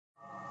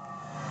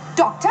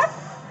Doctor?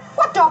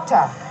 What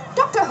doctor?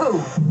 Doctor who?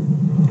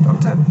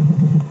 Doctor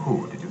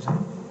who, did you say?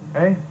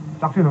 Eh?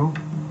 Doctor Who?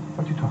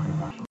 What are you talking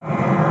about?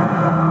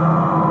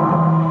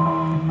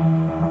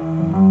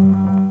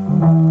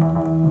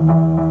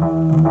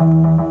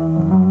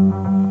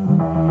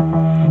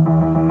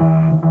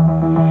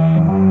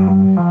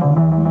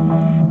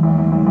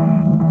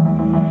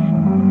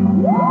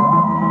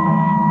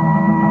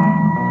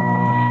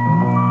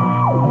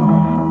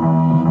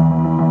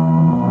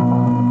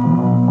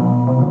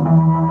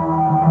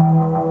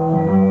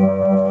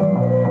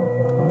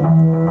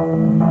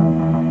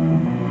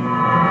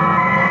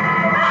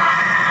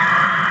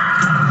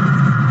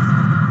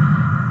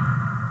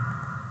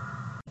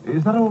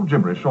 Is that all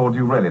gibberish, or do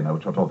you really know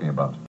what you're talking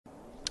about?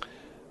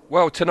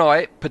 Well,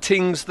 tonight,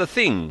 pating's the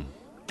thing,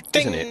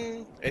 isn't it?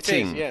 It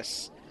Pating. is,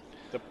 yes.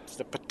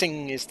 The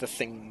pating is the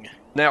thing.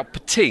 Now,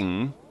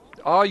 pating,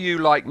 are you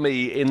like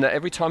me in that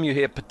every time you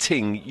hear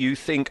pating, you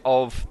think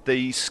of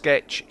the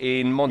sketch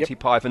in Monty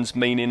Python's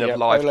Meaning of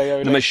Life, Ole,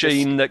 ole, the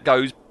machine that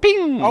goes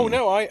ping? Oh,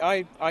 no,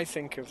 I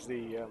think of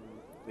the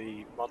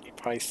Monty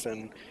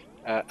Python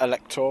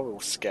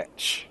electoral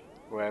sketch,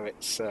 where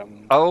it's...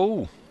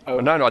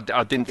 No,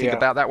 I didn't think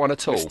about that one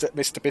at all.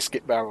 Mr.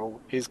 Biscuit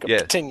Barrel, he's got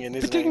pating in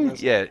his name.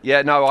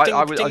 No,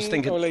 I was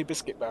thinking... Ole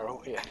Biscuit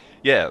Barrel, yeah.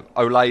 Yeah,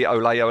 ole,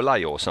 ole,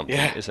 ole or something,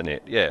 isn't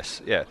it?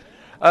 Yes, yeah.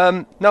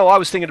 No, I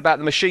was thinking about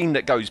the machine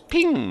that goes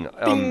ping,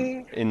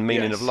 in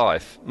Meaning of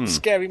Life.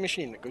 Scary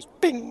machine that goes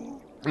ping.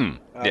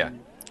 I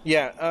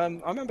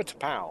remember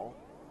T'Pau.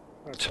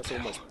 That's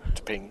almost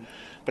to ping.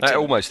 That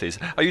almost is.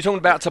 Are you talking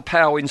about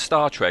T'Pau in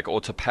Star Trek or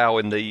T'Pau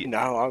in the...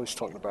 No, I was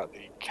talking about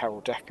the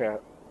Carol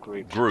Decker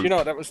group. Do you know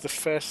what? That was the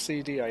first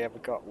CD I ever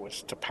got,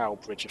 was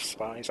T'Pau Bridge of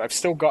Spies. I've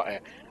still got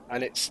it,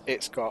 and it's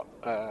got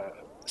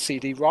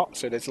CD rot,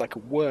 so there's like a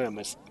worm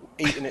has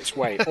eaten its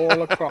way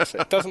all across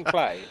it. It doesn't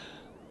play.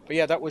 But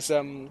yeah, that was...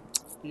 you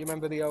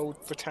remember the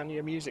old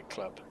Britannia Music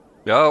Club?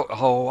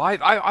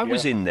 I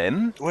was in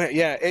them. Well,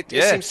 it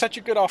seemed such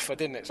a good offer,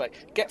 didn't it? It's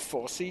like, get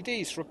 4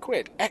 CDs for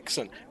 £1.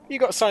 Excellent. You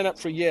got to sign up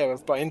for a year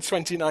of buying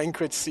 29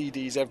 quid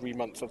CDs every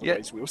month,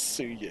 otherwise we'll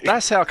sue you.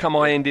 That's how come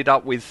I ended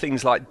up with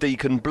things like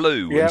Deacon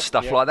Blue and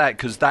stuff like that,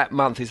 because that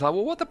month is like,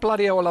 well, what the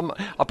bloody hell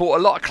I bought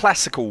a lot of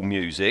classical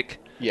music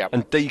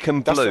and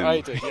Deacon Blue. That's what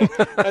I did,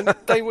 and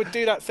they would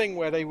do that thing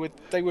where they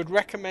would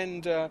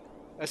recommend... a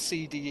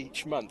CD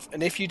each month,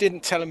 and if you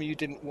didn't tell them you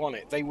didn't want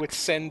it, they would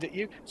send it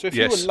you. So if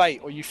you were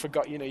late or you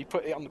forgot, you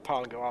put it on the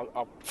pile and go,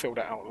 I'll fill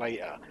that out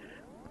later.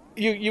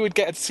 You would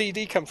get a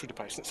CD come through the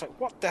post, and it's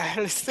like, what the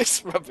hell is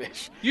this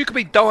rubbish? You could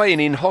be dying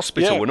in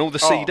hospital and all the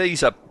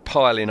CDs are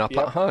piling up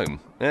at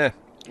home. Yeah,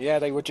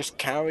 they would just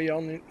carry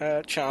on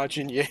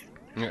charging you.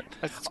 Yeah.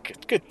 That's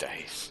good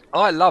days.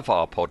 I love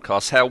our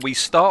podcast, how we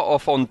start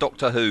off on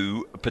Doctor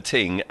Who,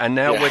 pating, and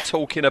now we're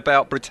talking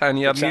about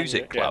Britannia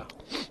Music Club.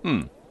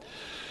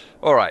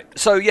 All right,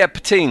 so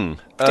pating,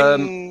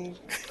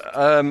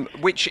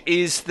 which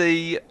is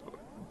the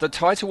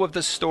title of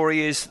the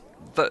story is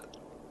the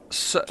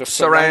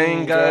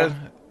Saranga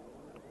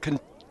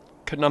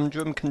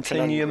conundrum.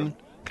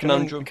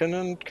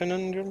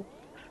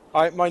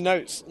 My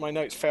notes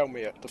fail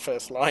me at the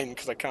first line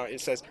because I can't.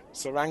 It says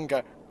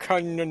Saranga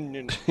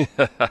conundrum.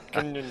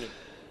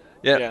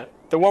 Yeah,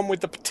 the one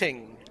with the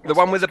pating. The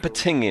one with the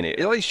pating in it.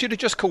 They should have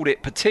just called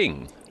it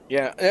pating.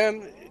 Yeah.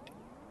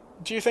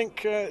 Do you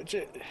think?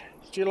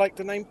 Do you like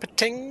the name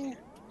pating?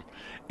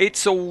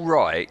 It's all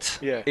right.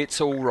 Yeah.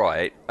 It's all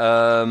right.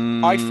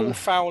 I fall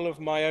foul of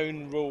my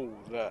own rule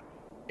that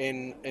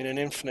in an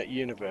infinite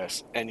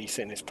universe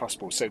anything is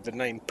possible. So the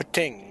name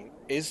pating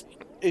is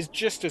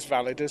just as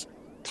valid as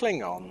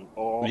Klingon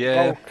or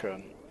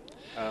Vulcan.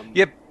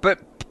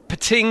 But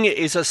pating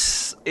is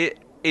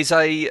it's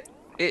a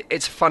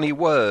funny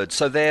word.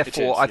 So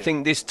therefore, I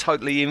think this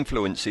totally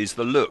influences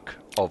the look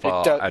of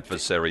our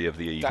adversary of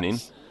the evening.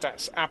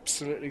 That's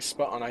absolutely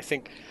spot on.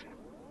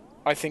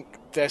 I think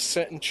there's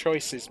certain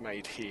choices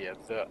made here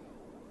that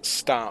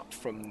start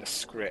from the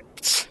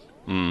script,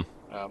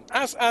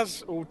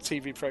 as all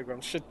TV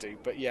programs should do.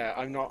 But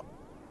I'm not.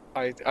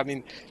 I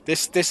mean,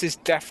 this is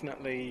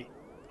definitely.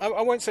 I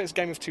won't say it's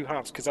Game of Two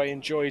Halves because I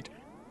enjoyed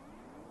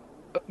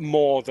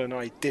more than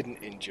I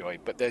didn't enjoy.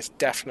 But there's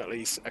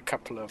definitely a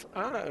couple of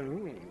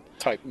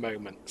type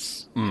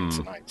moments in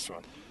tonight's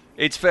one.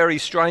 It's very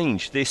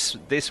strange, this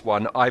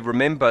one. I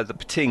remember the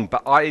pating,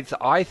 but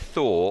I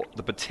thought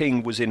the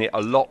pating was in it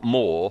a lot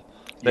more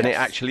than it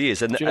actually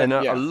is. And,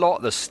 a lot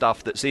of the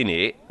stuff that's in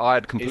it, I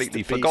had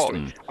completely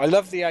forgotten. Story. I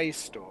love the A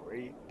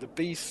story. The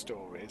B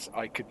stories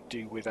I could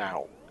do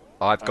without.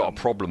 I've got a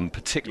problem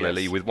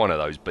particularly with one of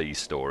those B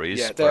stories.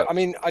 Yeah,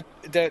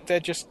 they're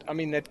just,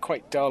 they're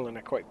quite dull and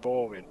they're quite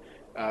boring.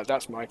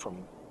 That's my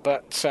problem.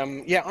 But,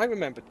 I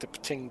remembered the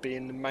pating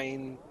being the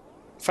main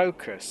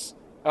focus.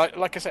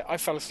 Like I said, I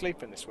fell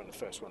asleep in this one, the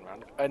first one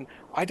round, and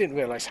I didn't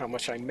realise how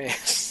much I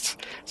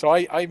missed. So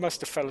I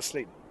must have fell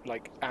asleep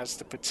as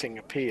the pating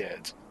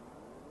appeared.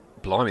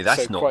 Blimey,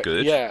 that's not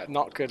good. Yeah,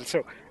 not good at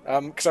all.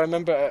 Because I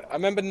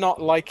remember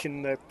not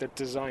liking the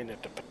design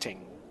of the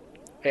pating.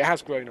 It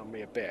has grown on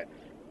me a bit,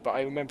 But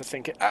I remember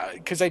thinking,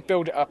 because they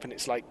build it up and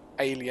it's like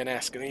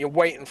alien-esque, and you're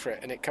waiting for it,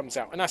 and it comes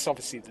out, and that's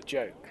obviously the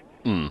joke.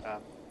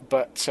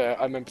 But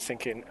I remember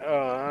thinking,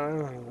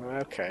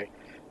 okay.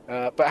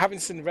 But having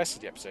seen the rest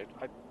of the episode,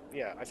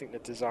 I think the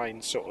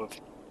design sort of,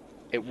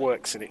 it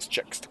works in its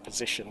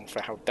juxtaposition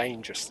for how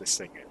dangerous this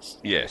thing is.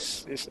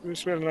 Yes. It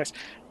was really nice.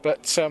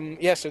 But, so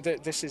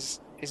this is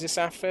this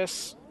our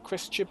first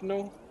Chris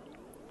Chibnall?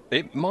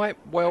 It might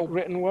well...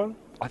 Written one?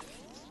 I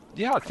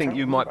think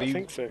you might be I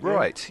think so,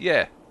 right,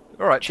 yeah.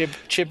 All right.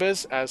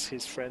 Chibbers, as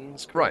his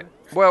friends call Right. him.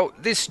 Well,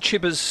 this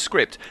Chibbers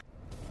script...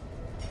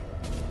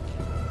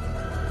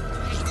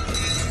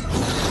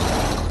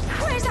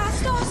 Where's our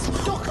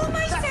stars? Doc,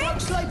 that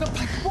Dutch Labour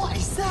paper, what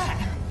is that?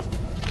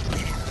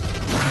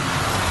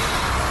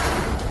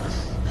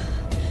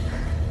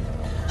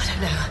 I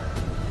don't know,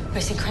 but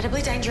it's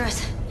incredibly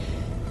dangerous.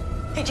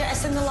 It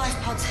jettisoned the life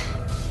pods.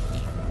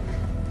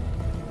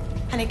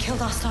 And it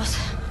killed our stars.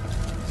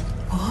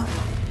 What?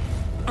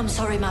 I'm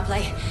sorry,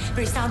 Mabley,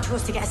 but it's down to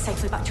us to get us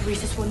safely back to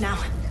Rhesus 1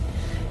 now.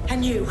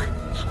 And you,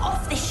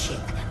 off this ship,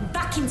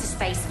 back into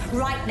space,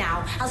 right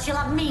now, else you'll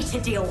have me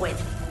to deal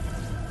with.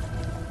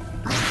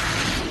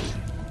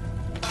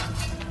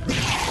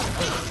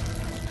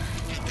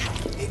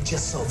 It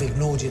just sort of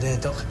ignored you there,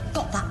 Doc.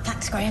 Got that,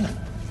 thanks, Graham.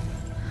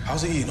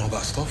 How's it eating all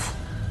that stuff?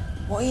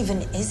 What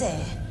even is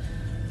it?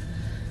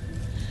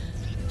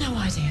 No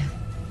idea.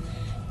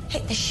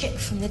 Hit the ship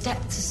from the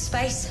depths of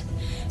space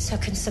so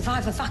it can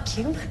survive a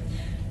vacuum.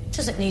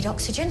 Doesn't need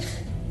oxygen.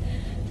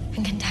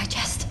 And can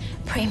digest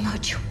pretty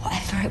much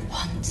whatever it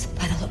wants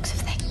by the looks of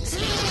things.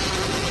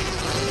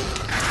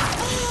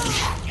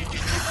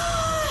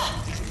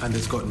 And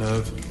it's got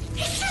nerve.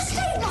 It's just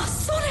ate my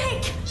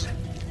Sonic!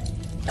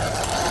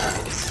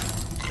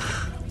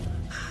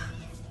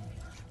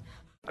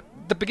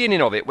 The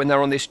beginning of it, when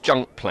they're on this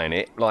junk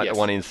planet, like the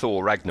one in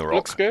Thor Ragnarok.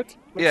 Looks good.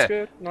 Yeah.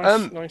 Good.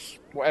 Nice.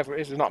 Whatever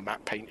it is, it's not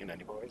matte painting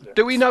anymore, is it?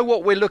 Do we know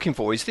what we're looking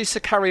for? Is this a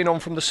carrying on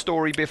from the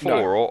story before,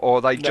 No. or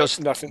are they just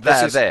nothing.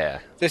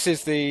 there? This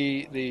is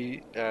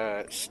the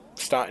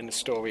starting the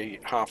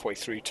story halfway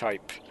through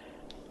type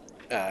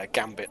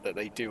gambit that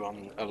they do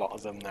on a lot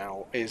of them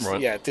now.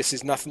 This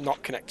is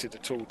not connected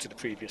at all to the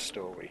previous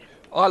story.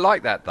 I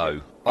like that though.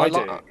 I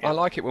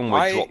like it when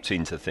we're dropped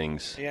into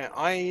things. Yeah,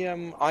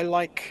 I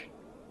like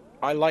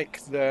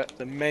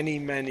the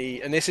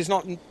many, and this is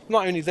not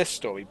only this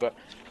story, but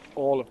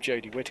all of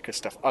Jodie Whittaker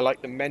stuff. I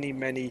like the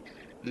many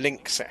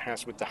links it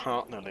has with the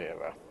Hartnell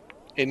era.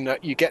 In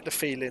that you get the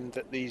feeling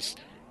that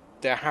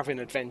they're having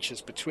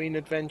adventures between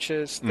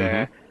adventures.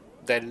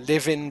 They're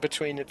living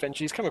between adventures.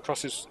 He's come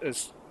across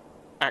as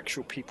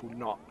actual people,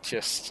 not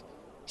just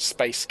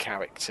space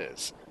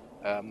characters.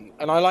 And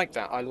I like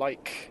that. I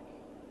like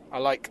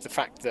the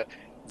fact that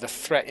the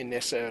threat in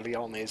this early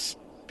on is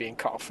being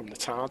cut off from the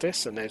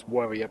TARDIS, and there's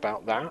worry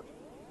about that.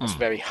 It's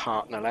very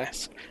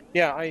Hartnell-esque.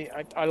 Yeah,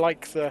 I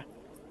like the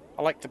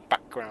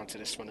background to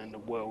this one and the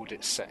world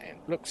it's set in.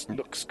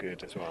 Looks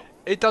good as well.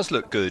 It does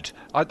look good.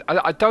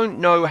 I don't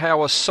know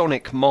how a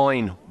sonic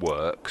mine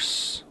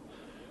works,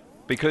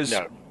 because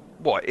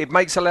it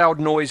makes a loud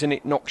noise and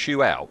it knocks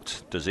you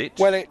out, does it?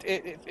 Well,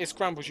 it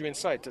scrambles you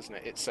inside, doesn't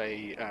it? It's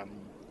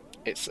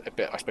a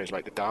bit, I suppose,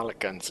 like the Dalek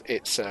guns.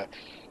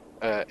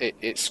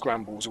 It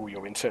scrambles all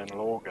your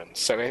internal organs.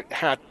 So it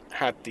had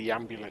the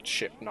ambulance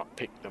ship not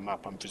picked them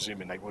up, I'm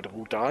presuming they would have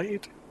all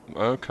died.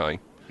 Okay.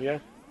 Yeah.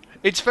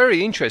 It's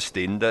very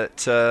interesting that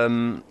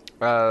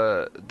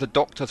the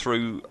Doctor,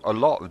 through a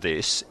lot of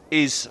this,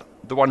 is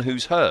the one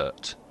who's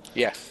hurt.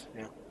 Yes.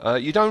 Yeah.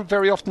 You don't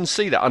very often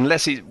see that,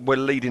 unless we're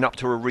leading up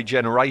to a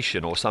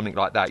regeneration or something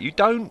like that. You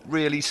don't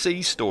really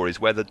see stories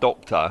where the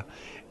Doctor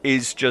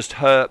is just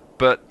hurt,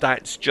 but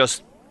that's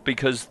just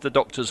because the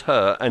Doctor's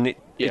hurt, and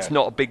it's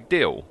not a big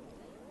deal.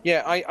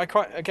 Yeah, I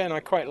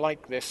quite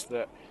like this.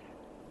 That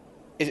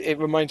it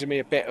reminded me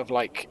a bit of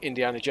like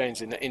Indiana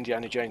Jones, in that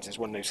Indiana Jones is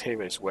one of those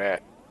heroes where,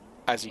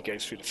 as he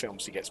goes through the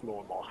films, he gets more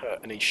and more hurt,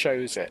 and he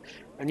shows it.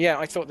 And yeah,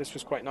 I thought this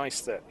was quite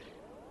nice that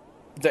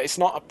it's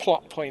not a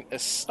plot point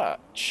as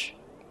such,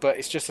 but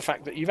it's just the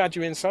fact that you've had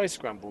your inside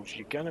scrambled,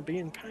 you're gonna be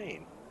in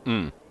pain.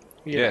 You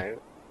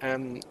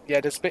know,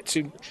 there's a bit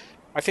too.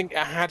 I think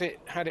had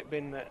it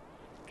been that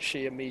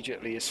she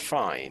immediately is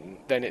fine,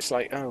 then it's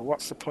like, oh,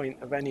 what's the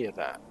point of any of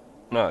that?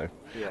 No.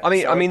 Yeah,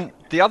 I mean,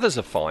 the others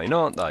are fine,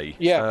 aren't they?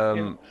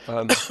 Yeah.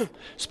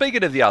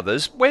 Speaking of the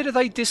others, where do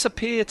they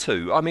disappear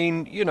to? I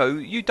mean, you know,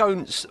 you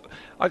don't.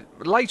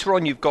 Later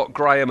on, you've got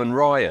Graham and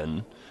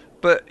Ryan,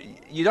 but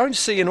you don't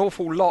see an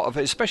awful lot of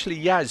it, especially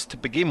Yaz to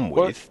begin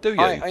with, do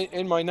you?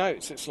 In my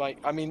notes, it's like,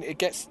 I mean, it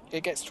gets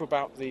to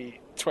about the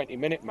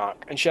 20-minute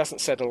mark, and she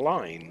hasn't said a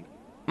line.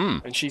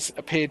 And she's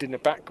appeared in the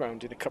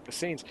background in a couple of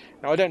scenes.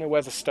 Now, I don't know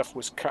whether stuff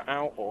was cut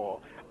out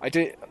or I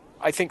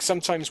think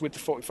sometimes with the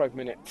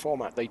 45-minute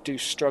format, they do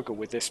struggle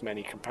with this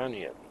many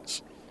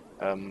companions.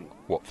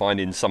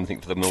 Finding something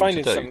for them all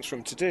finding to do? something for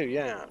them to do,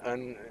 yeah.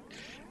 And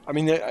I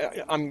mean,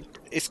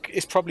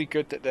 it's probably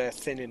good that they're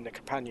thinning the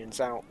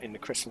companions out in the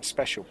Christmas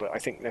special, but I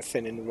think they're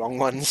thinning the wrong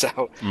ones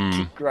out.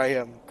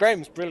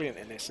 Graham's brilliant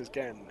in this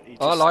again.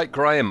 I like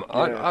Graham.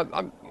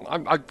 Yeah.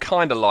 I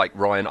kind of like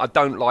Ryan. I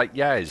don't like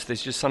Yaz.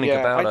 There's just something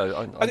about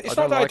her. It's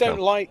I not that I don't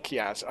her. like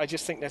Yaz. I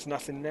just think there's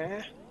nothing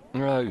there.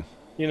 No.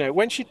 You know,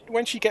 when she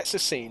gets a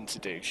scene to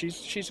do,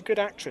 she's a good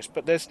actress.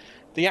 But there's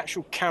the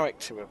actual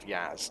character of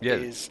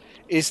Yaz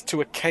is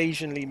to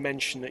occasionally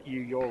mention that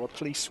you're a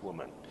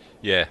policewoman.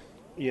 Yeah.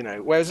 You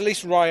know, whereas at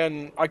least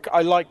Ryan,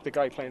 I like the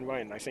guy playing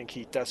Ryan. I think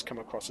he does come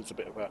across as a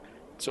bit of a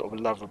sort of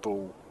a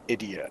lovable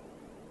idiot.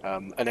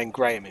 And then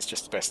Graham is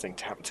just the best thing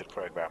to happen to the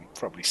programme,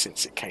 probably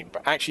since it came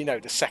back. Actually, no,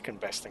 the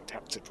second best thing to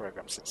happen to the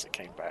programme since it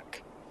came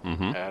back.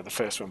 Mm-hmm. The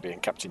first one being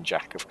Captain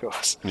Jack, of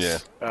course. Yeah.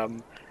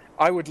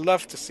 I would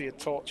love to see a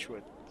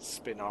Torchwood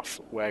spin-off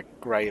where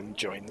Graham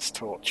joins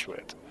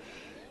Torchwood.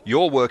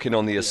 You're working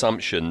on the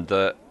assumption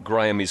that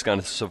Graham is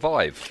going to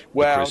survive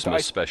the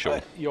Christmas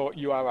special.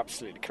 You are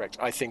absolutely correct.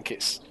 I think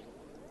is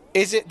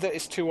it that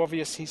it's too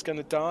obvious he's going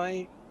to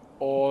die,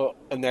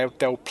 and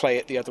they'll play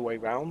it the other way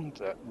round,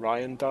 that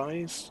Ryan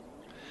dies?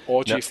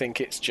 Or do you think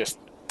it's just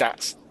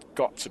that's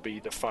got to be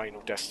the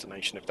final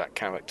destination of that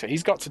character?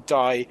 He's got to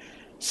die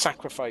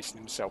sacrificing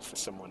himself for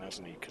someone,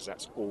 hasn't he? Because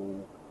that's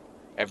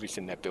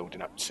everything they're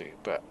building up to.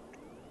 But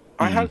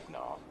I hope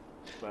not.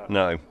 But...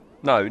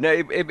 No,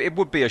 it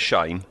would be a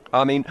shame.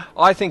 I mean,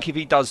 I think if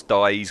he does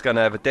die, he's going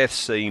to have a death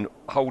scene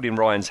holding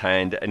Ryan's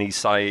hand, and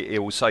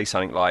he'll say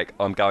something like,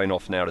 "I'm going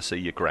off now to see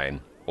your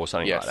gran," or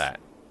something like that.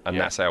 And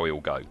that's how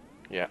he'll go.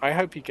 Yeah, I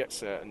hope he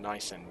gets a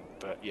nice ending.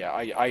 But yeah,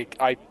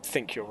 I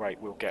think you're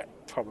right. We'll get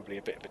probably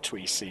a bit of a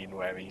twee scene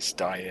where he's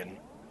dying.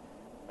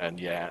 And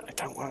yeah,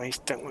 don't worry,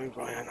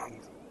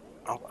 Ryan.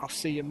 I'll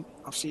see him.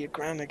 I'll see your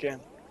gran again.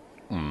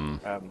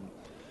 I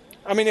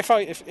mean, if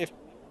I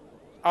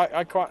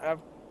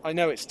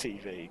know it's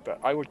TV, but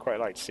I would quite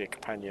like to see a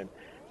companion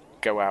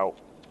go out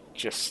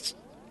just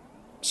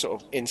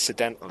sort of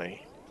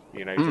incidentally.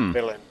 You know,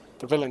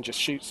 the villain just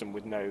shoots them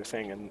with no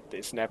thing, and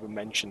it's never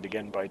mentioned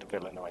again by the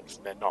villain.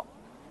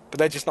 But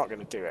they're just not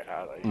going to do it,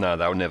 are they? No,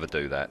 they'll never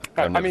do that.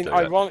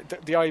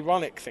 The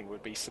ironic thing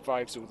would be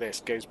survives all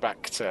this, goes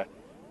back to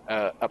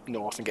up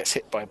north and gets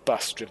hit by a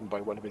bus driven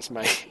by one of his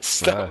mates.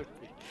 That would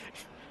be...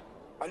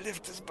 I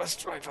lived as a bus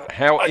driver.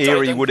 How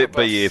eerie would it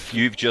be if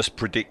you've just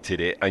predicted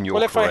it and you're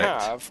correct? Well, if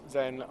I have,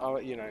 then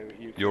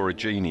you're a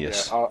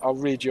genius. Yeah, I'll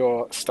read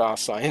your star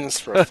signs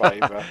for a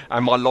favour.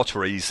 And my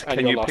lotteries.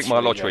 Can you pick my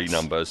lottery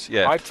numbers?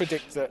 Yeah. I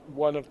predict that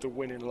one of the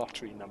winning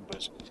lottery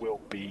numbers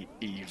will be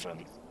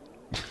even.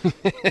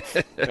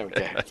 Okay,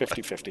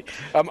 50-50.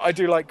 I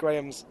do like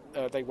Graham's.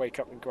 They wake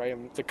up and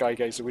Graham, the guy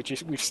goes, "We've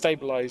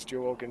stabilised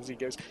your organs." He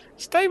goes,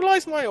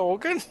 "Stabilise my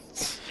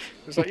organs?"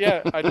 It's like,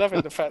 yeah, I love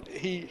it. The fact that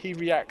he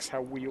reacts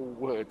how we all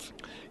would.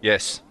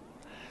 Yes.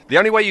 The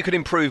only way you could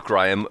improve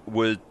Graham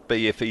would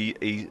be if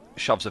he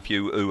shoves a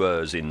few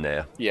oohs in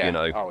there. Yeah. You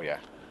know. Oh yeah,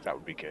 that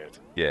would be good.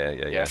 Yeah.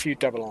 A few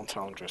double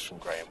entendres from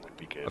Graham would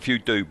be good. A few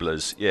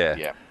doublers. Yeah.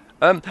 Yeah.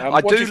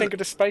 What do you think of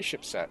the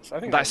spaceship sets? I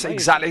think that's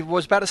exactly what I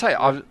was about to say.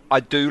 I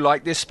do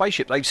like this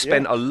spaceship. They've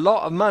spent a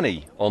lot of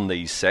money on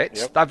these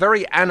sets. Yep. They're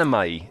very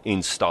anime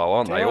in style,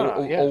 aren't they?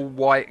 All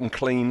white and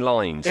clean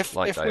lines. If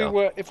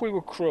we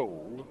were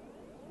cruel,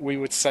 we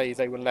would say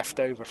they were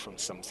left over from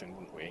something,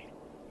 wouldn't we?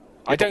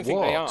 I don't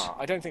think they are.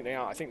 I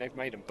think they've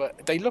made them,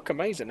 but they look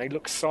amazing. They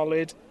look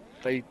solid.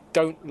 They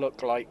don't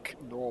look like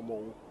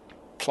normal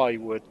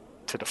plywood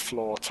to the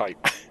floor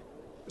type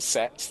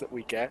sets that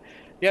we get.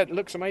 Yeah, it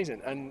looks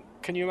amazing. And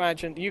can you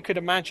imagine? You could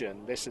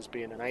imagine this as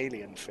being an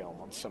Alien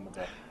film on some of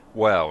the.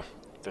 Well,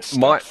 the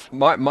stuff.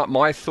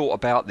 My thought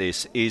about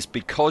this is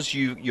because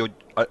you're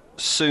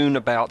soon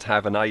about to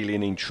have an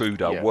alien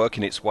intruder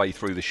working its way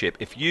through the ship.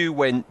 If you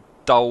went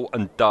dull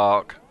and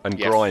dark and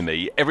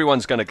grimy,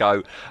 everyone's going to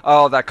go,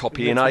 "Oh, they're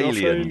copying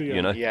Alien."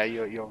 You know. Yeah,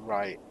 you're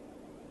right.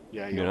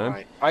 Yeah, you're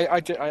right. I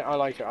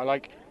like it. I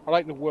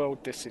like the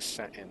world this is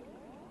set in.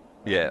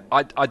 Yeah,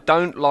 I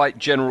don't like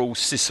General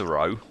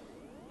Cicero.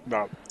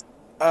 No.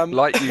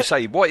 Like you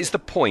say, what is the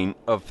point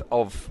of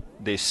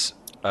this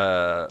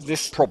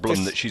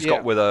problem that she's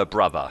got with her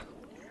brother?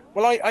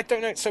 Well, I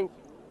don't know. So,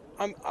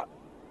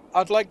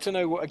 I'd like to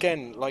know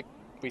again. Like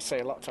we say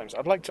a lot of times,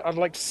 I'd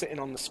like to sit in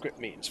on the script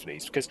meetings for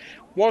these, because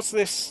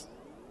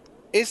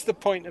is the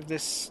point of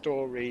this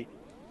story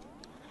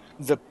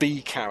the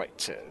B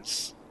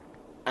characters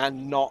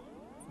and not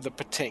the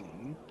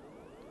Pating,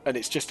 and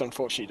it's just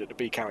unfortunate that the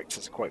B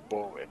characters are quite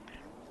boring,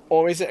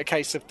 or is it a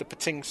case of the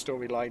Pating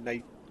storyline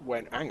they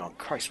went, hang on,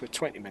 Christ, we're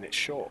 20 minutes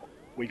short,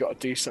 we got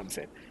to do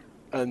something,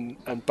 and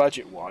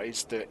budget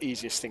wise the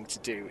easiest thing to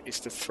do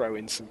is to throw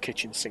in some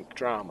kitchen sink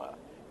drama,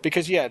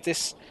 because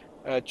this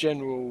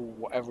General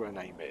whatever her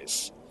name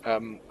is,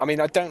 I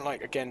mean, I don't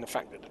like again the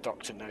fact that the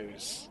Doctor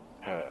knows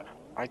her.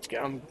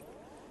 I'm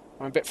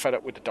a bit fed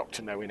up with the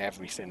Doctor knowing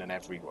everything and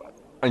everyone,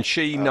 and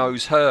she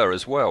knows her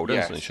as well,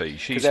 doesn't she?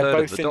 She's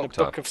heard of the Doctor. They're both in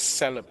the Book of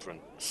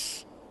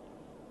Celebrants,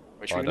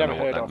 which we've never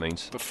heard of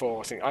before.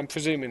 I think I'm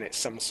presuming it's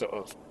some sort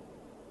of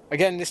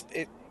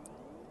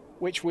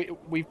which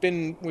we've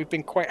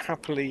been quite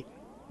happily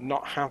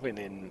not having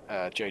in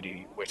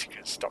Jodie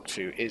Whittaker's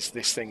Doctor Who, is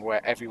this thing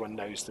where everyone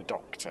knows the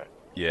Doctor.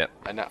 Yeah.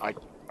 And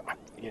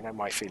you know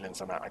my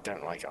feelings on that. I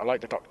don't like it. I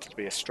like the Doctor to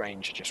be a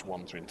stranger just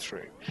wandering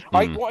through.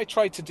 Mm. What I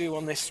tried to do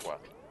on this one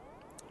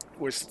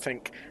was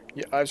think.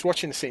 Yeah, I was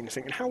watching the scene and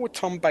thinking, how would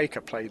Tom Baker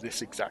play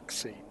this exact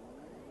scene?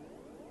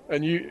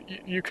 And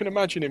you can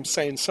imagine him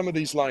saying some of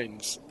these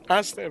lines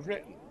as they're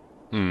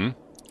written,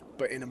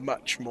 but in a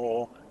much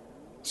more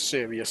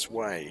serious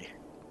way.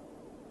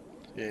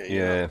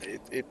 Yeah.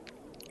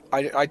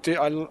 I like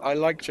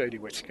Jodie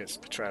Whittaker's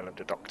portrayal of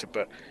the Doctor,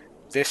 but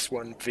this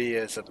one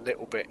veers a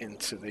little bit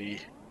into the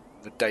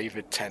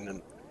David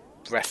Tennant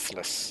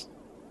breathless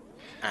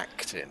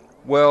acting.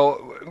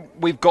 Well,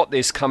 we've got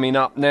this coming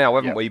up now,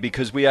 haven't Yep. we?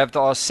 Because we have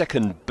our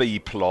second B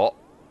plot,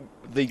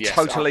 the Yes,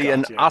 totally oh God,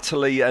 and yeah.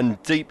 utterly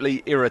and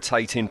deeply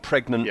irritating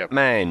pregnant Yep.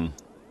 man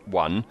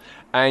one.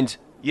 And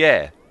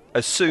yeah,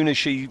 as soon as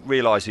she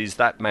realises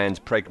that man's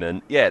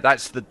pregnant, yeah,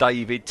 that's the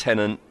David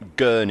Tennant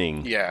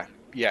gurning. Yeah.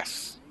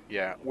 Yes.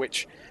 Yeah.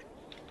 Which.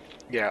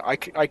 Yeah, I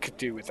could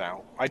do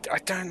without. I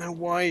don't know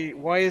why.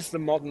 Why is the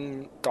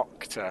modern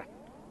Doctor,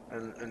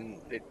 and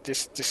it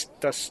just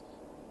does.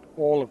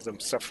 All of them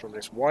suffer from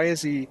this. Why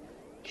is he,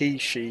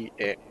 she,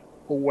 it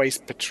always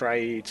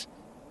portrayed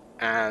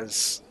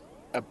as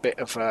a bit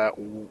of a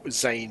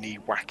zany,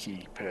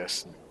 wacky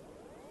person?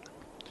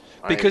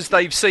 Because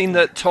they've seen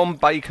that Tom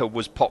Baker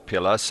was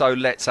popular, so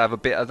let's have a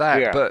bit of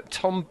that. Yeah. But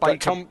Tom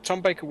Baker... But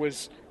Tom Baker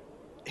was...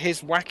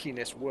 His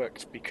wackiness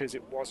worked because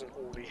it wasn't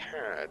all he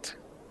had.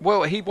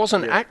 Well, he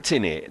wasn't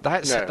acting it.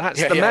 That's Yeah,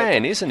 the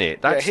man, isn't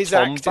it? That's his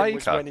Tom acting Baker.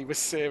 was when he was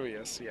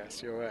serious.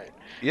 Yes, you're right.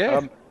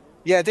 Yeah.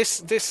 Yeah,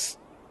 this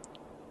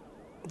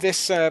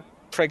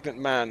pregnant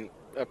man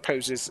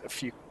poses a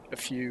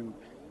few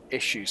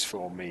issues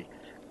for me.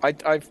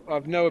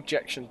 I've no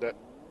objection that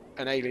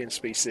an alien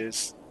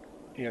species,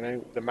 you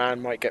know, the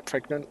man might get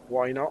pregnant.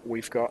 Why not?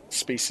 We've got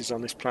species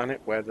on this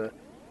planet where the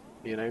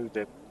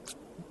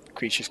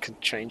creatures can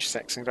change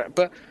sex and that.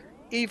 But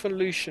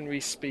evolutionary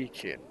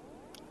speaking,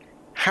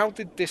 how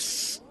did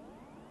this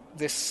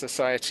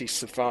society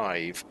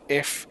survive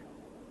if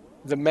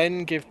the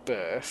men give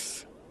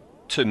birth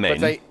to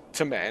men?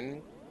 To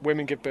men,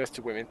 women give birth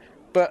to women,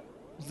 but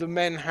the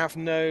men have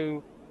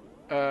no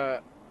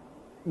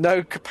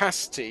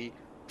capacity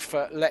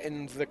for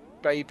letting the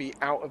baby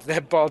out of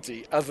their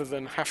body other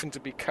than having to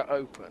be cut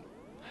open.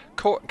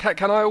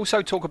 Can I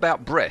also talk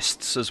about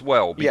breasts as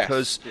well?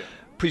 Because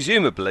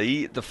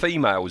presumably the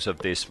females of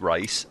this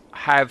race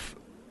have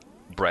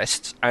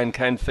breasts and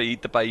can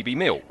feed the baby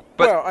milk.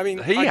 But well, I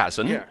mean, he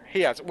hasn't. Yeah,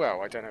 he has.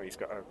 Well, I don't know. He's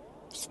got a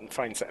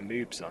fine set of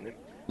moobs on him.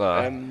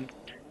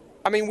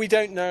 I mean, we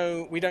don't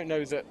know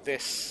that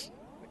this,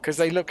 because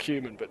they look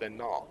human, but they're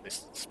not.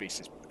 This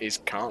species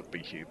can't be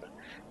human.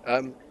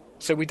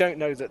 So we don't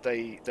know that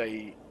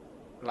they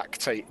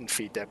lactate and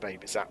feed their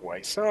babies that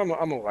way. So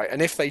I'm all right.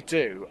 And if they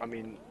do, I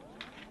mean,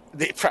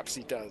 perhaps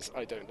he does.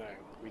 I don't know.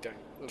 We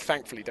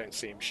thankfully don't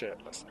see him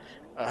shirtless.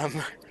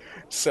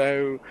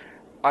 So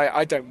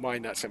I don't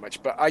mind that so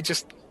much. But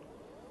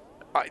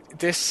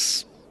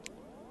this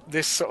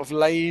sort of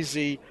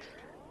lazy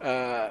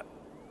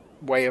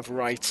way of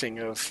writing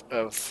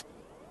of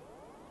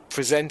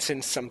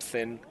presenting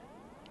something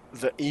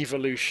that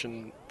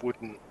evolution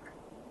wouldn't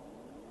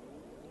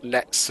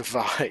let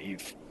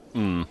survive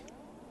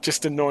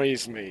just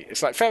annoys me.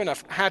 It's like, fair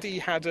enough, had he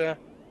had a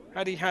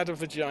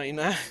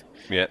vagina,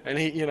 and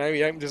he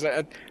opened his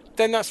letter,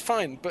 then that's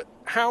fine. But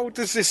how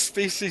does this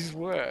species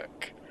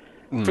work?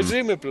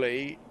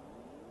 Presumably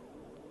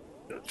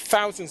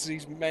thousands of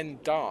these men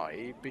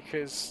die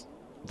because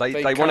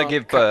they want to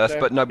give birth,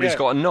 but nobody's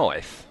got a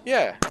knife.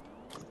 Yeah.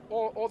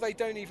 Or they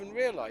don't even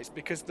realise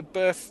because the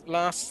birth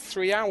lasts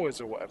 3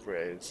 hours or whatever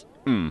it is.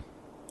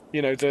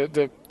 You know,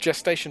 the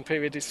gestation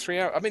period is 3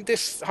 hours. I mean,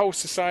 this whole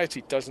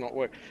society does not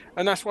work.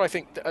 And that's why I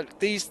think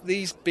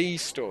these B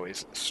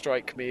stories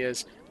strike me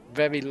as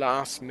very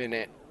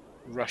last-minute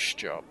rush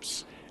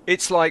jobs.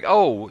 It's like,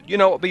 oh, you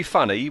know what would be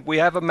funny? We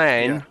have a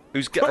man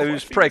who's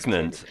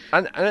pregnant,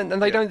 and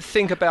they don't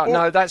think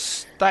about,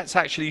 that's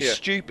actually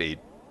stupid.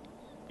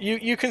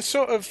 You can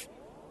sort of...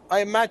 I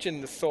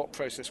imagine the thought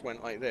process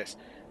went like this.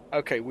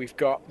 Okay, we've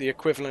got the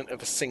equivalent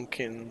of a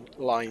sinking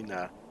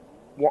liner.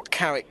 What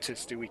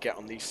characters do we get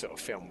on these sort of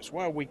films?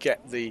 Well, we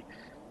get the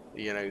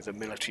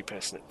military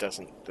person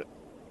that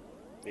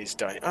is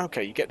dying.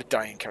 Okay, you get the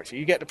dying character.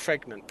 You get the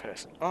pregnant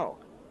person. Oh,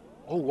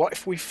 what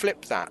if we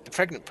flip that? The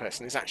pregnant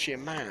person is actually a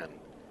man.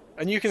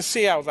 And you can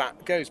see how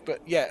that goes.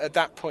 But yeah, at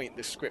that point,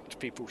 the script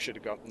people should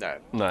have gone, no,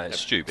 it's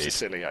stupid. It's a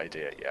silly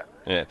idea,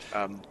 Yeah.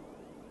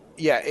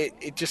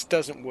 It just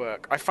doesn't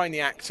work. I find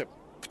the actor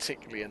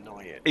particularly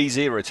annoying. He's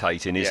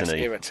irritating, isn't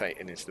he?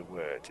 Irritating is the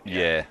word.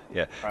 Yeah.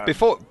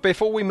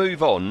 Before we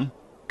move on,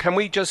 can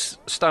we just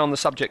stay on the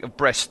subject of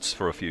breasts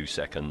for a few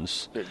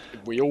seconds?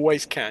 We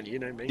always can, you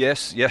know me.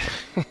 Yes, yeah.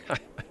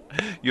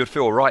 You'd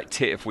feel right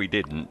tit if we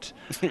didn't.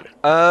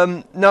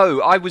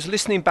 No, I was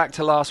listening back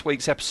to last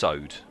week's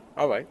episode.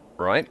 Oh, right.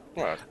 Right?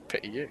 Well,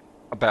 pity you.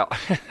 About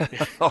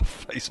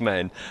off-face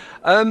man.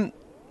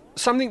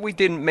 Something we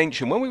didn't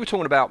mention when we were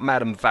talking about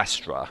Madame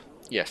Vastra.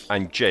 Yes.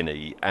 And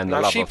Jenny and the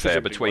love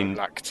affair between...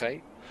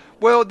 Lactate.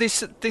 Well,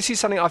 this is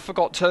something I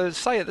forgot to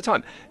say at the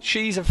time.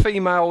 She's a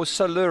female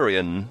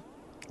Silurian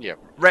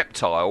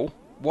reptile.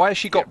 Why has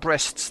she got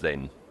breasts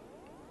then?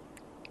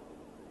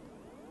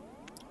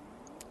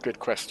 Good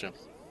question.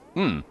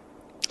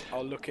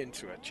 I'll look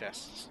into her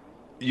chests.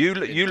 You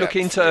look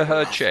into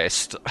her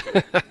chest,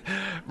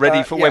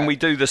 ready for when we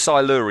do the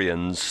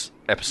Silurians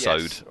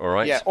episode. Yes. All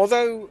right. Yeah.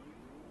 Although,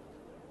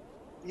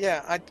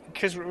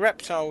 because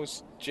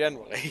reptiles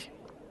generally,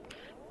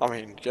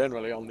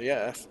 generally on the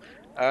Earth,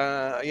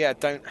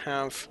 don't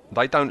have.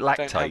 They don't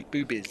lactate. Don't have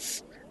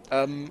boobies.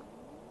 And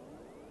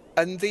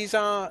these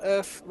are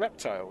Earth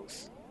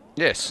reptiles.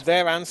 Yes.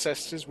 Their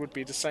ancestors would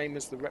be the same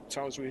as the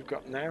reptiles we've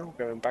got now,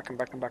 going back and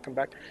back and back and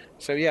back.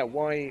 So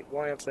why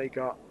have they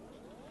got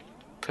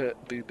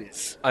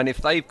boobies? And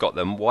if they've got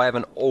them, why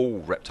haven't all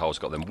reptiles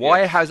got them?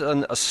 Why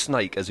hasn't a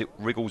snake, as it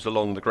wriggles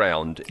along the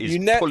ground, is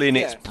pulling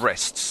its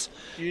breasts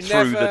through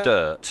the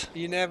dirt?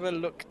 You never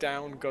look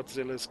down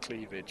Godzilla's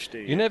cleavage, do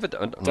you? You never.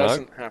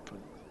 Doesn't happen.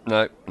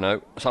 No.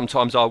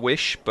 Sometimes I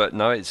wish, but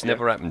no, it's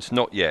never happened.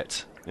 Not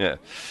yet. Yeah.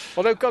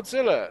 Although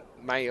Godzilla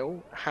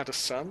male had a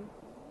son.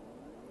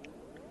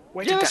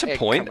 Where did that's that a egg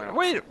point. come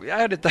out?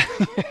 How did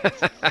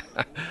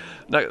that?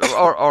 No,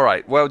 all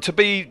right. Well, to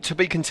be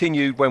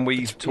continued when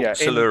we talk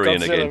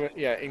Silurian again.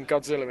 Yeah, in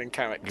Godzilla in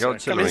character.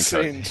 Godzilla coming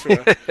soon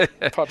to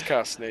a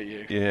podcast near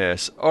you.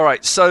 Yes. All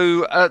right.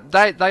 So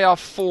they are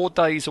 4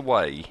 days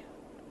away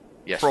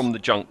from the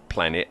junk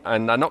planet,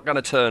 and they're not going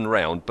to turn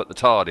round, but the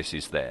TARDIS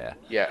is there.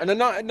 Yeah, and a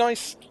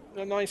nice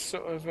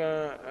sort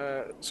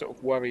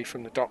of worry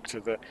from the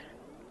Doctor that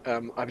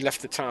I've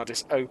left the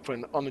TARDIS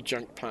open on a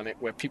junk planet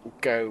where people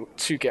go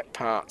to get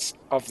parts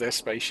of their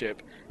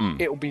spaceship.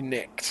 It will be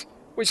nicked,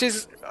 which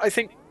is, I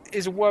think,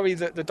 is a worry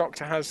that the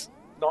Doctor has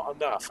not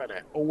enough, isn't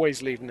it?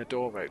 Always leaving the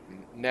door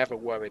open, never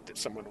worried that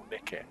someone will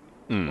nick it,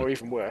 or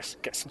even worse,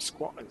 get some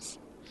squatters.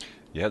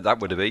 Yeah, that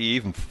would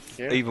be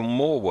even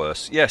more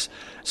worse. Yes.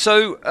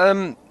 So,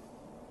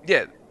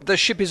 the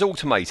ship is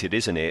automated,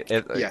 isn't it?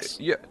 Yes.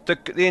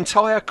 The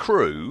entire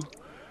crew.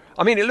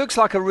 I mean, it looks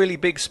like a really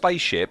big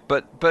spaceship,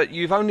 but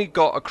you've only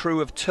got a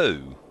crew of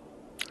 2.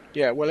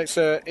 Yeah, well, it's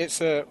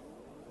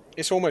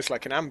almost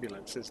like an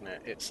ambulance, isn't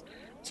it?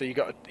 So you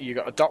got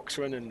a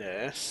doctor and a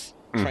nurse,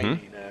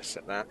 trainee nurse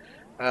at that.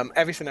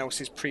 Everything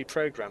else is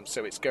pre-programmed,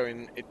 so it's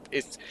going.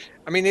 Is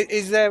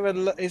there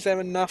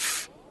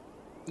enough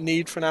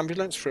need for an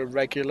ambulance for a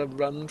regular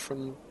run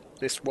from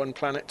this one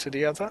planet to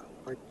the other?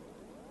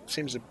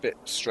 Seems a bit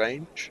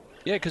strange.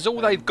 Yeah, because all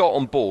they've got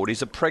on board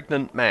is a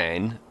pregnant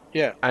man.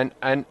 Yeah, and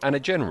a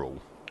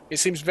general. It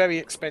seems a very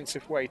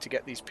expensive way to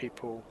get these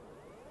people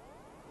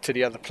to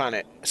the other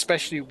planet,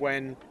 especially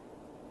when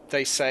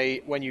they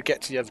say when you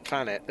get to the other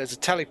planet, there's a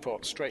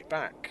teleport straight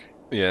back.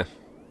 Yeah.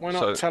 Why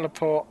not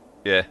teleport?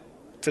 Yeah.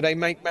 Do they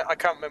make? I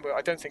can't remember.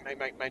 I don't think they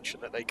make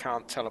mention that they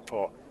can't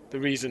teleport. The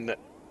reason that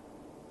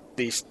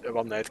these are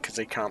on there because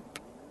they can't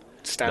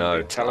stand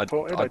being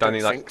teleported. I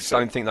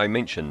don't think they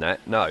mentioned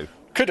that. No.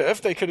 Could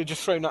have. They could have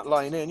just thrown that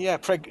line in. Yeah,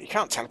 you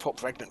can't teleport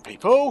pregnant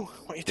people.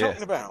 What are you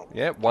talking about?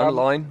 Yeah, one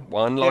line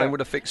would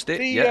have fixed it.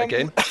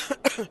 Again.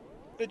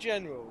 The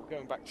general,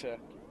 going back to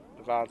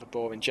the rather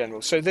boring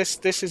general. So this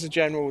is a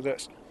general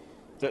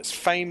that's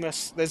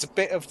famous. There's a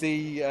bit of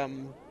the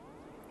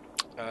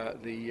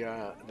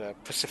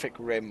Pacific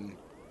Rim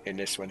in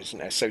this one, isn't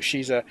there? So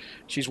she's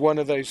one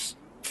of those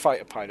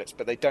fighter pilots,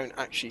 but they don't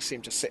actually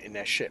seem to sit in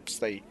their ships.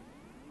 They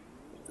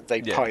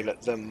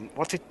pilot them.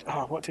 What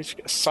did she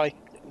get?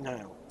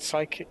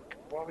 Psychic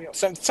warrior.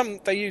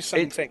 They use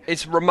something.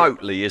 It's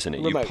remotely, isn't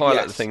it? You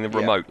pilot the thing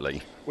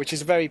remotely, which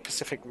is a very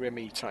Pacific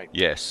Rim-y type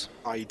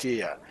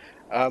idea.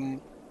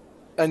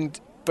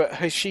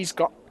 But she's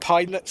got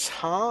pilot's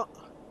heart,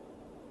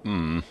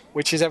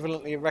 which is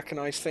evidently a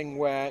recognised thing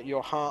where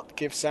your heart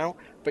gives out.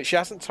 But she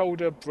hasn't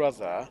told her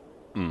brother.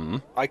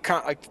 I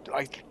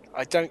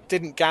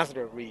didn't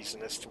gather a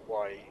reason as to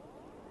why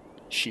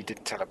she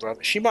didn't tell her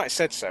brother. She might have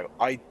said so.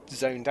 I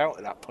zoned out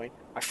at that point.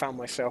 I found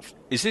myself.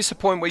 Is this the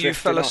point where you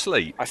fell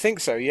asleep? I think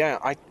so.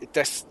 Yeah.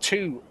 There's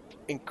 2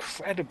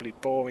 incredibly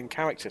boring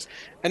characters,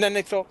 and then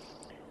they thought,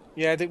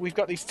 we've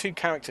got these 2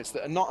 characters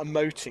that are not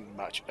emoting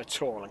much at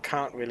all and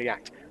can't really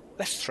act.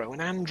 Let's throw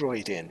an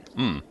android in.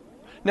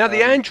 Now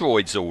the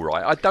android's all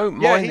right. I don't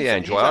mind the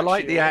android. I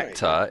like the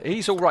actor.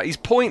 He's all right. He's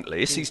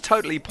pointless. He's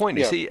totally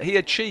pointless. Yeah. He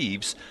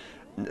achieves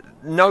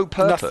no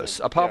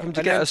purpose apart from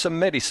to get her some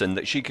medicine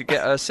that she could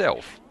get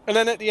herself. And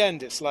then at the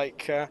end, it's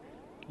like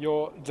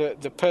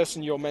the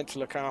person you're meant to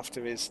look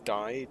after is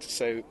died.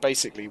 So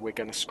basically, we're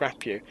going to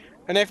scrap you.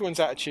 And everyone's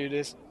attitude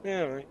is,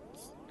 all right.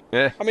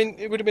 Yeah. I mean,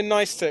 it would have been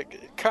nice to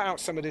cut out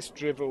some of this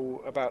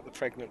drivel about the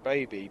pregnant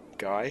baby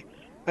guy,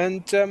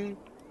 and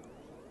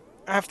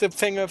have the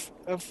thing of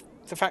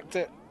the fact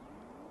that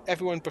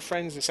everyone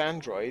befriends this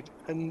android,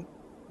 and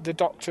the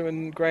Doctor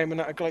and Graham and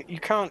that are like, you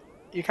can't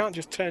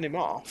just turn him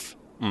off.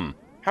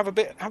 Have a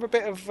bit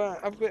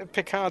of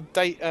Picard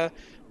data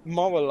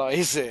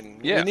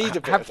moralising. Yeah, we need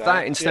a bit have of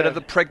that instead of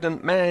the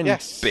pregnant man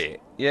bit.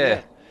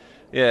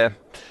 Yeah.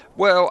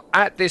 Well,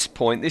 at this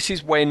point, this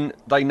is when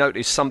they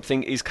notice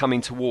something is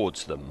coming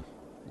towards them,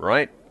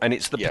 right? And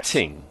it's the Yes.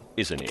 Pating,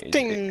 isn't it?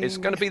 Ding. It's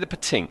going to be the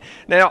Pating.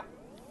 Now,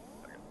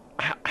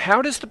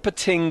 how does the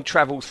Pating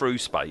travel through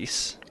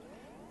space?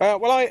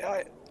 Well,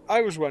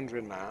 I was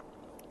wondering that,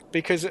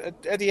 because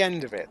at the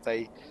end of it,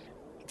 they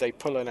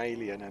pull an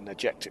alien and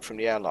eject it from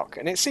the airlock,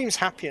 and it seems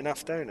happy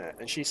enough, don't it?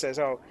 And she says,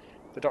 "Oh,"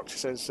 the doctor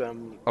says,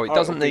 it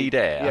doesn't need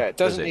air. Yeah, it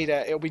does doesn't need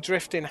air. It'll be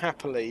drifting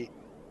happily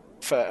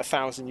for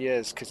 1,000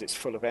 years because it's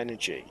full of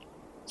energy."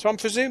 So I'm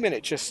presuming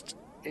is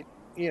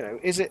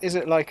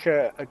it like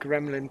a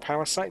gremlin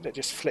parasite that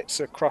just flits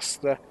across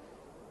the?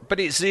 But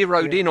it's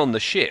zeroed in on the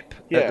ship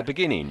at the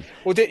beginning.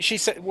 Well, she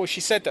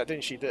said that,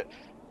 didn't she? That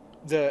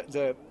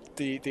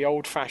the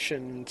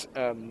old-fashioned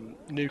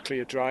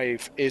nuclear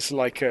drive is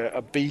like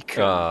a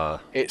beacon.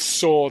 It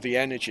saw the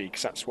energy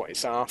because that's what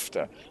it's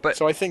after. But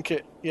so I think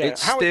it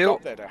got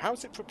there, though. How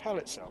does it propel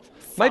itself?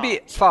 Maybe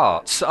it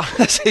farts.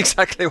 That's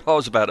exactly what I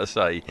was about to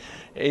say.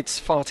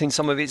 It's farting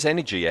some of its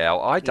energy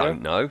out. I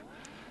don't know.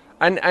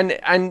 And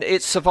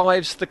it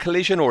survives the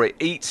collision, or it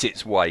eats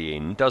its way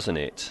in, doesn't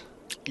it?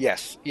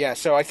 Yes. Yeah.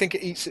 So I think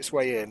it eats its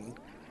way in.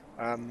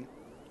 And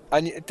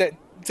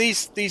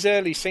these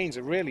early scenes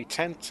are really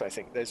tense. I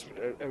think there's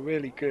a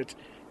really good.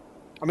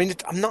 I mean,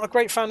 I'm not a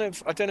great fan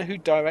of. I don't know who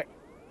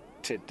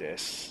directed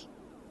this,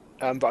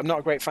 but I'm not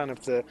a great fan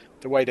of the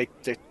way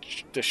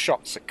the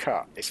shots are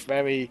cut. It's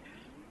very,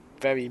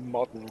 very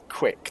modern,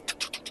 quick,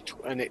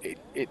 and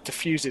it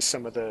diffuses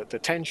some of the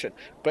tension.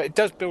 But it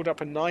does build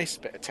up a nice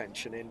bit of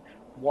tension in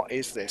what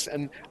is this.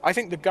 And I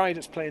think the guy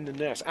that's playing the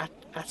nurse,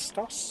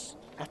 Atos.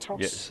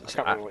 Yes, I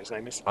can't remember what his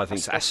name is. I think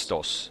it's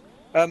Astos.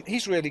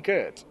 He's really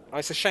good.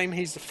 It's a shame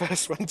he's the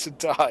first one to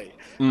die,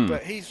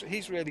 but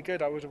he's really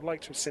good. I would have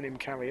liked to have seen him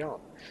carry on,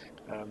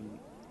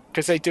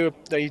 because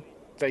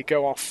they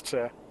go off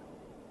to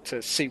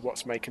see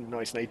what's making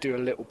noise, and they do a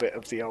little bit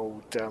of the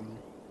old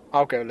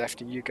I'll go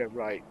left and you go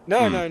right.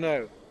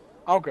 No,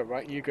 I'll go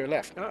right and you go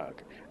left. Oh,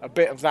 okay. A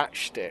bit of that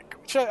shtick,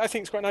 which I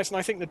think is quite nice, and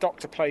I think the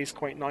Doctor plays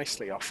quite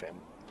nicely off him.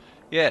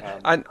 Yeah,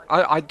 and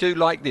I do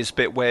like this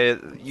bit where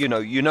you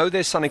know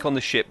there's something on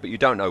the ship, but you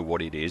don't know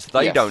what it is.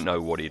 They don't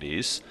know what it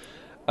is,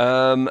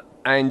 and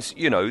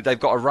they've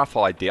got a rough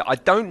idea. I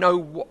don't know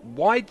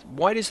why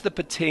does the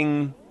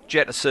Pating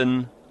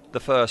jettison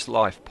the first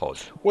life pod?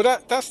 Well,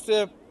 that's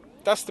the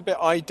bit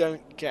I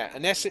don't get,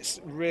 unless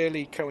it's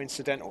really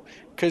coincidental,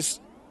 because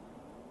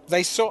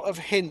they sort of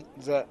hint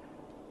that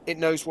it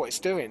knows what it's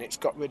doing. It's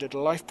got rid of the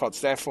life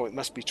pods, therefore it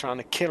must be trying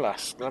to kill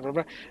us. Blah blah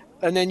blah.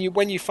 And then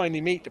when you finally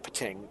meet the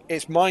Pating,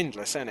 it's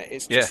mindless, isn't it?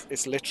 It's just,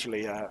 it's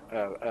literally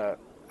a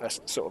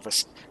sort of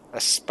a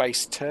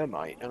space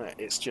termite, isn't it?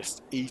 It's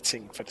just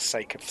eating for the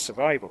sake of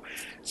survival.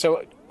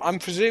 So I'm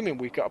presuming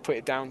we've got to put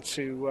it down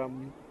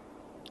to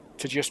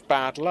just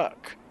bad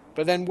luck.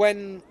 But then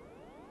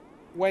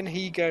when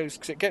he goes,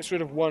 because it gets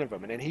rid of one of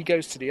them, and then he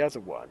goes to the other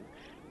one,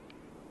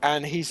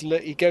 and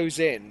he goes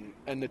in,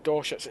 and the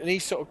door shuts, and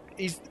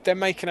they're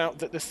making out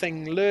that the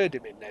thing lured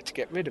him in there to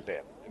get rid of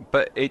it.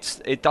 But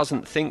it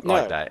doesn't think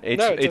like that.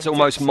 It's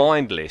almost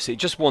mindless. It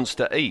just wants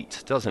to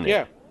eat, doesn't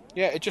it?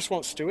 Yeah, it just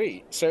wants to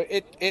eat. So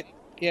it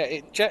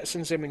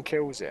jettisons him and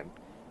kills him,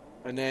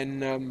 and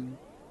then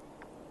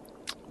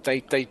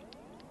they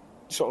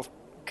sort of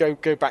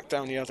go back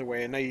down the other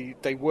way, and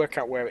they work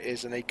out where it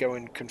is, and they go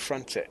and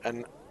confront it.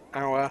 And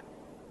our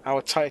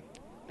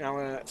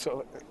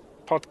sort of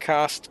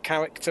podcast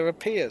character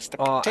appears.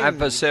 Our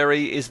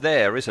adversary is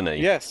there, isn't he?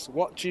 Yes.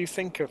 What do you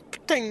think of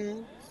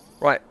Pating?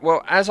 Right.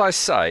 Well, as I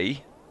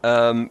say,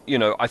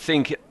 I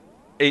think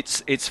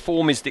its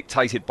form is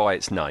dictated by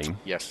its name.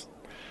 Yes.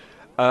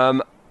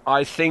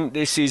 I think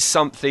this is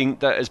something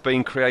that has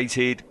been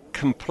created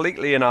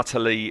completely and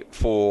utterly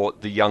for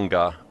the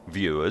younger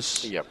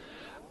viewers. Yep.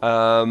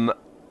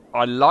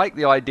 I like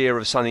the idea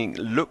of something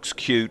that looks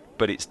cute,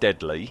 but it's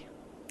deadly.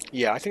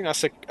 Yeah, I think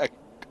that's a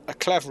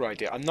clever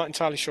idea. I'm not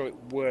entirely sure it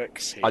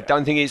works here. I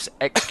don't think it's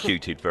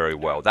executed very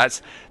well.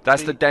 That's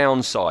the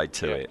downside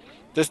to it.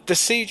 The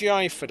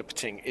CGI for the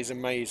Pating is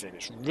amazing.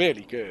 It's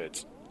really good.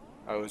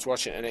 I was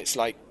watching it, and it's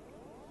like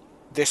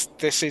this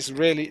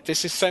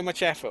is so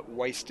much effort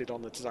wasted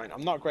on the design.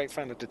 I'm not a great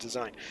fan of the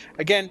design.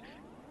 Again,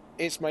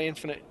 it's my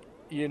infinite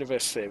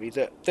universe theory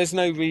that there's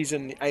no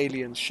reason the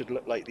aliens should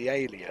look like the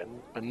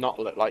alien and not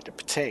look like the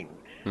Pating.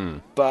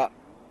 But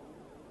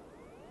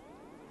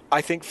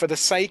I think for the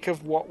sake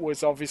of what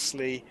was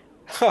obviously,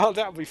 that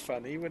would be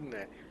funny, wouldn't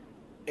it?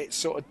 It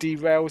sort of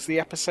derails the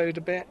episode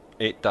a bit.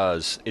 It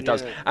does. It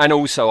does. And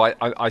also,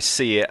 I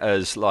see it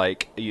as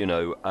like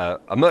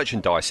a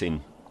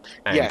merchandising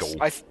angle.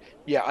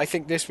 Yes, I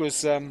think this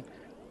was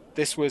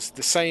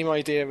the same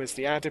idea as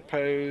the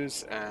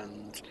adipose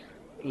and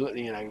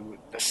the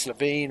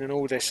Slovene and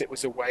all this. It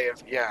was a way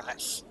of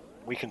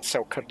we can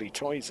sell cuddly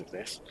toys of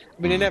this.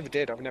 I mean, they never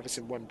did. I've never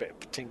seen one bit of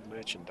Pating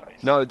merchandise.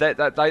 No,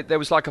 there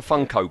was like a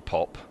Funko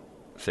Pop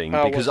thing,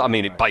 because I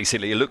mean, it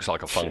looks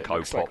like a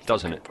Funko Pop,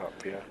 doesn't it? Pop,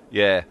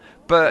 yeah.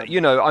 But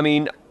I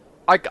mean,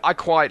 I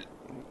quite,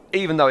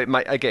 even though it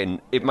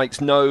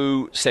makes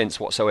no sense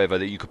whatsoever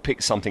that you could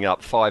pick something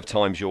up 5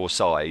 times your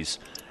size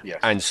Yes.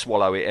 and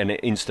swallow it, and it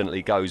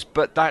instantly goes.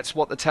 But that's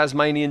what the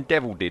Tasmanian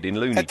Devil did in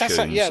Looney Tunes, That's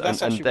and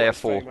actually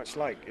therefore, what it's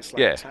very much like. It's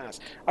like Taz.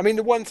 I mean,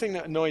 the one thing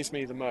that annoys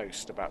me the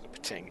most about the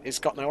Pating, it's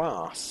got no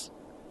arse.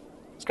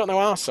 It's got no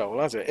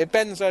arsehole, has it? It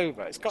bends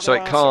over. It's got so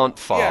no it arsehole. can't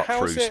fart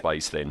how's through it?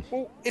 space then.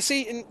 Well, it's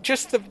eating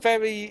just the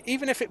very.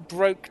 Even if it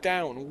broke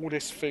down all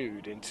this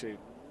food into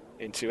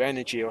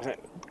energy or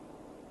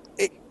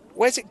something,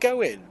 where's it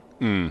going?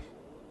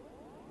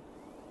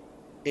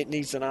 It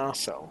needs an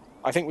arsehole.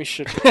 I think we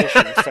should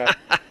petition for.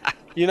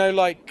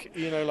 Like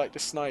the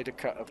Snyder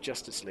cut of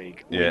Justice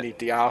League. We need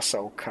the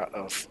arsehole cut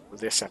of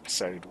this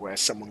episode where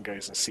someone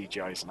goes and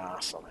CGI's an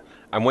arse on it.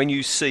 And when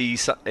you see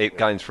it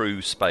going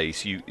through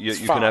space, you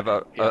can have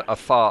a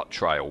fart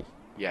trail.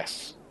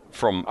 Yes.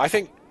 From I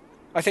think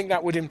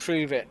that would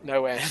improve it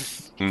no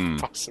end.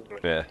 Possibly.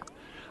 Yeah.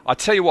 I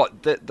tell you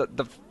what,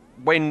 the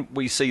when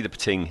we see the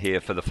Pating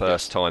here for the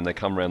first time, they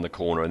come around the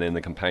corner and then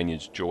the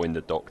companions join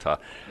the Doctor.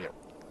 Yep.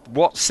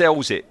 What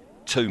sells it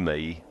to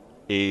me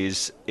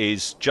is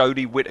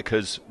Jodie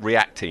Whittaker's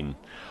reacting.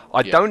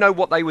 I don't know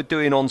what they were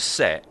doing on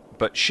set,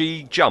 but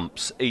she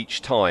jumps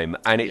each time,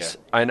 and it's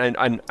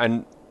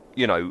and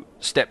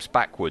steps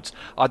backwards.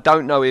 I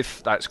don't know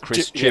if that's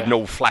Chris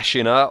Chibnall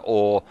flashing her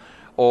or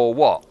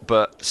what,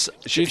 but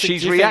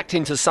she's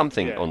reacting to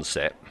something on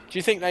set. Do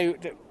you think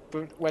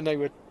when they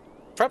were,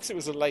 perhaps it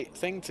was a late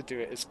thing to do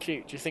it as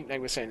cute? Do you think they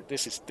were saying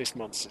this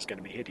monster's going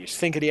to be hideous?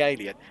 Think of the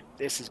alien.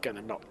 This is going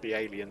to knock the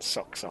alien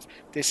socks off.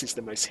 This is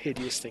the most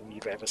hideous thing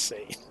you've ever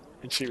seen,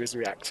 and she was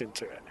reacting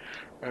to it.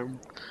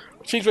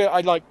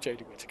 I like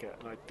Jodie Whittaker,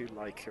 and I do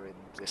like her in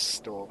this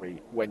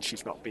story when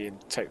she's not being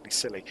totally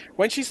silly.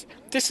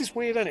 This is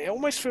weird, isn't it? It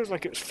almost feels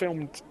like it was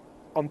filmed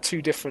on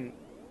two different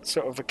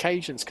sort of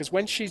occasions, because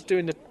when she's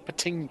doing the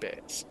Pating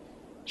bits,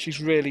 she's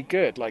really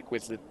good, like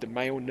with the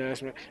male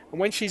nurse, and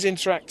when she's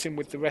interacting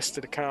with the rest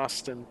of the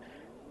cast and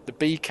the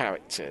B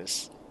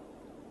characters,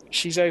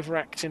 she's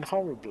overacting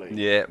horribly.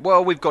 Yeah,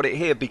 well, we've got it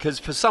here because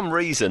for some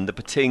reason the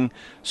Pating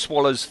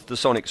swallows the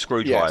sonic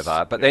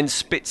screwdriver, but then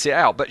spits it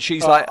out. But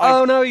she's like,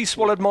 "Oh no, he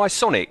swallowed my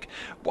sonic."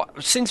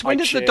 Since when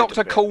does the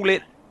Doctor call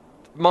it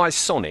my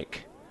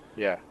sonic?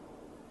 Yeah.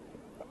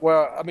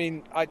 Well, I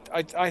mean, I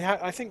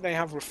think they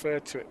have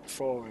referred to it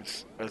before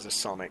as a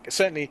sonic.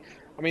 Certainly,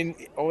 I mean,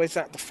 or is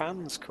that the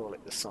fans call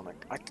it the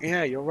sonic?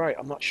 Yeah, you're right.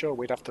 I'm not sure.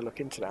 We'd have to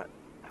look into that.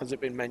 Has it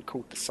been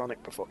called the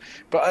Sonic before?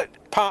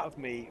 But part of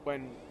me,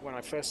 when I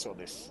first saw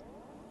this,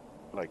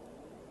 like,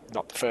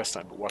 not the first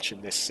time, but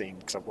watching this scene,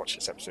 because I've watched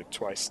this episode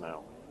twice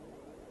now.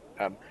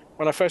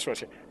 When I first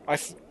watched it,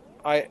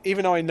 I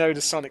even though I know the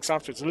Sonics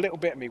afterwards, a little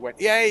bit of me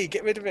went, "Yay,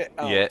 get rid of it!"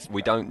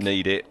 We don't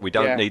need it. We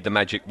don't need the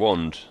magic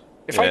wand.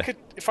 If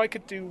I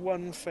could do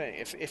one thing,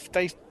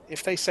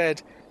 if they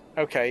said,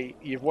 "Okay,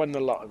 you've won the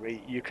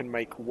lottery, you can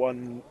make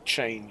one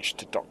change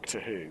to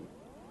Doctor Who,"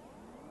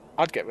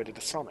 I'd get rid of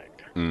the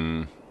Sonic.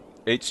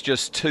 It's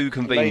just too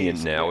convenient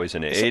lazy, now,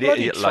 isn't it?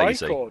 It's a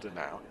lazy tricorder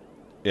now.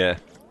 Yeah.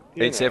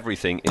 It's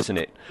everything, isn't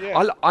it?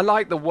 Yeah. I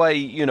like the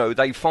way,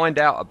 they find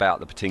out about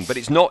the Pating, but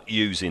it's not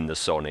using the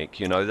Sonic,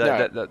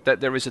 that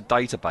there is a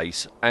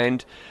database,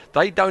 and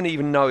they don't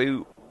even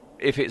know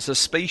if it's a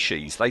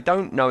species. They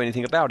don't know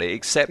anything about it,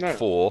 except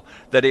for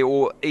that it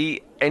will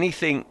eat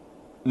anything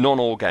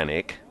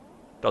non-organic,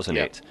 doesn't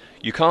it?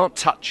 You can't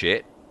touch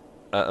it,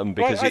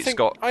 because it's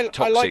got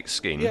toxic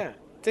skin. Yeah,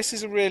 this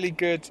is a really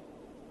good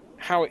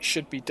how it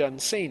should be done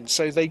scene.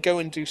 So they go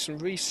and do some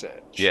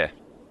research. Yeah.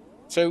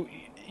 So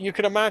you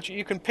can imagine,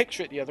 you can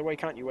picture it the other way,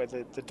 can't you? Where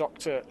the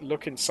Doctor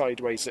looking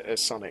sideways at her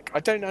Sonic.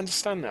 I don't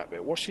understand that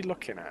bit. What's she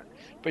looking at?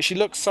 But she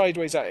looks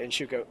sideways at it and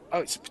she'll go, "Oh,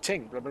 it's a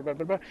Pating, blah, blah, blah,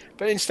 blah, blah."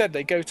 But instead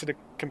they go to the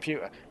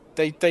computer.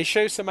 They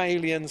show some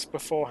aliens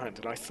beforehand,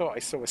 and I thought I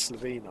saw a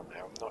Slovene on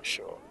there. I'm not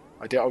sure.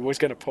 I was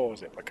going to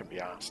pause it, but I couldn't be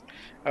asked.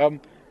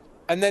 And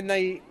then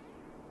they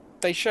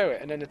show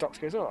it, and then the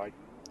Doctor goes, "Oh,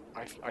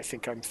 I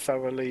think I'm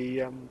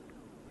thoroughly,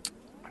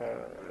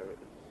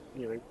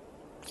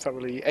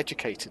 thoroughly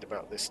educated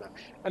about this now."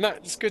 And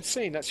that's a good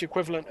scene. That's the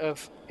equivalent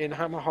of in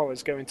Hammer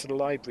Horrors going to the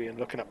library and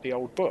looking up the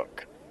old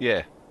book.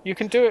 Yeah. You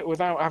can do it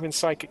without having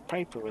psychic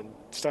paper and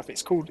stuff.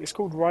 It's called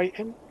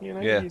writing.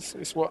 Yeah.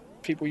 It's what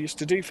people used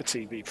to do for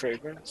TV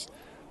programs.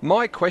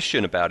 My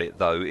question about it,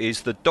 though,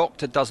 is the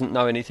Doctor doesn't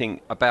know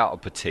anything about a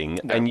Pating,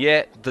 and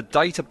yet the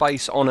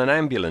database on an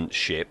ambulance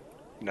ship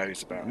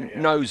knows about it.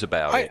 Knows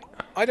about it.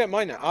 I don't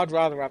mind that. I'd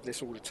rather have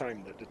this all the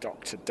time that the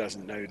Doctor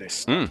doesn't know this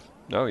stuff.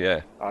 Oh,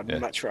 yeah. I'd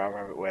much rather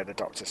have it where the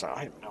Doctor's like,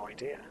 "I have no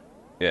idea."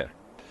 Yeah.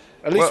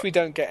 At least we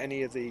don't get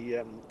any of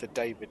the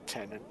David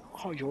Tennant,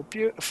 "Oh, you're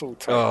beautiful"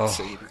 type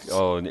scenes.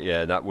 Oh,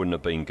 yeah, that wouldn't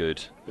have been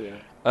good.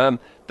 Yeah.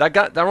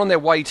 They're on their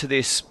way to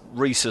this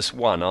Rhesus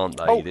 1, aren't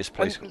they? This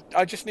place.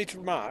 I just need to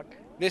remark,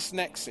 this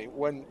next scene,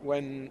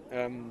 when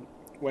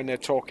they're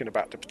talking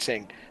about the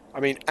Pating, I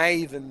mean,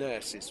 the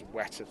nurse is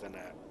wetter than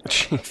a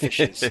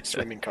fish's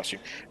swimming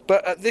costume.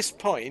 But at this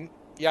point,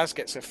 Yaz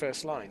gets her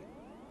first line.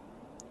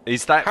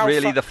 Is that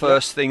really the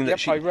first thing that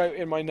she... I wrote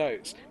in my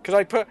notes. Because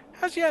I put,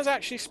 has Yaz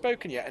actually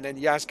spoken yet? And then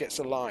Yaz gets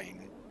a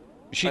line.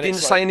 She didn't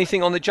say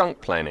anything on the junk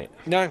planet?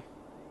 No.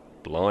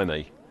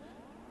 Blimey.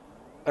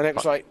 And it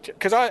was like,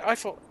 because I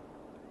thought,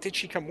 did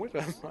she come with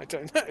them? I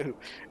don't know.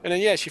 And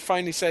then, she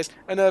finally says,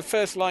 and her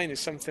first line is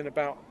something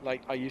about,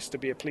 like, I used to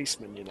be a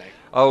policeman, you know.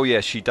 Oh, yeah,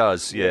 she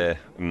does, yeah.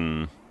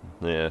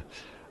 Yeah.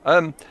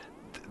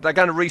 They're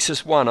going to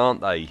Rhesus 1,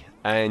 aren't they?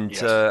 And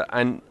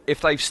and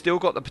if they've still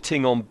got the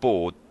Pating on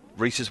board,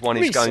 Rhesus 1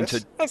 is going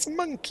to... That's a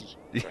monkey.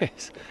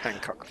 Yes.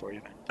 Hancock for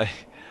you.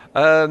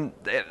 They're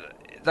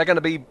going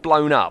to be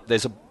blown up.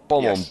 There's a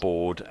bomb on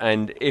board,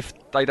 and if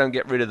they don't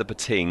get rid of the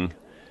Pating,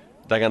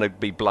 they're going to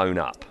be blown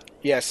up.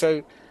 Yeah,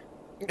 so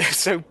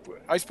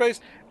I suppose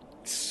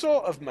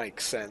sort of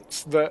makes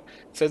sense that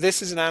so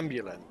this is an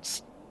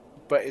ambulance,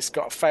 but it's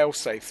got a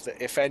failsafe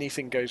that if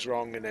anything goes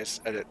wrong and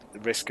there's a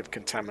risk of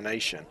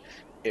contamination,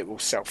 it will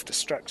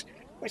self-destruct,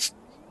 which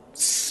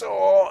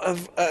sort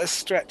of at a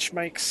stretch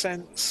makes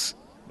sense.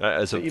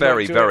 As a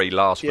very, very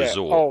last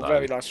resort. Oh, though.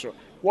 Very last resort.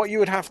 What you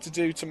would have to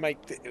do to make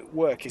it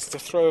work is to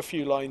throw a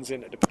few lines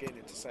in at the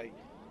beginning to say,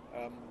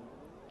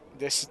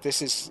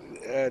 this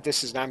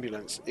is an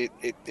ambulance.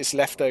 It's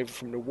left over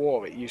from the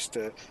war. It used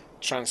to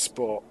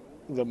transport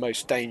the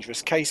most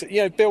dangerous cases.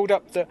 You know, build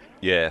up the.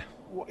 Yeah.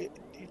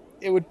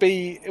 It would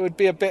be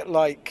a bit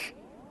like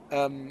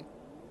an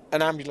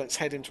ambulance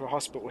heading to a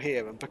hospital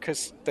here, and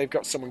because they've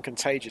got someone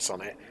contagious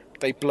on it,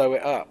 they blow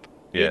it up.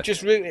 Yeah. You'd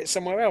just route it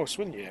somewhere else,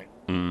 wouldn't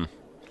you?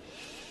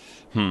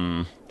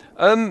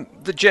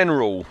 The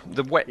general,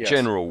 the wet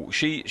general,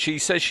 she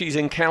says she's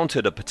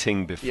encountered a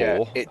Pating before.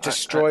 Yeah, it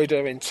destroyed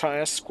her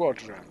entire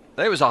squadron.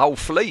 There was a whole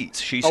fleet.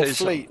 She says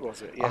fleet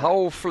was it? Yeah. A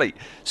whole fleet.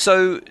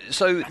 So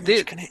how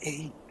much can it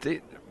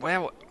eat?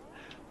 Well,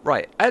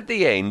 right at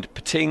the end,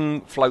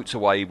 Pating floats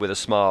away with a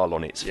smile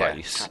on its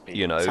face. Happy.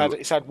 You know,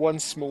 it's had one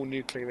small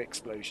nuclear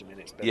explosion in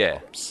its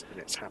bellows,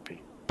 and it's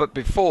happy. But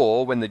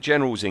before, when the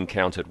generals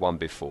encountered one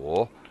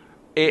before,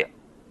 it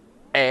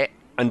ate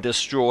and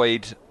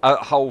destroyed a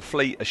whole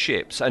fleet of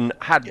ships, and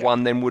had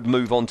one, then would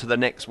move on to the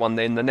next one,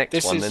 then the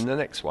next one, then the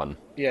next one.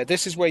 Yeah,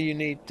 this is where you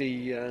need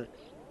the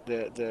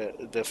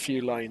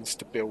few lines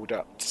to build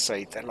up to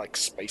say they're like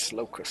space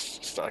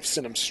locusts. I've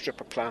seen them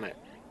strip a planet.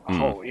 A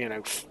whole,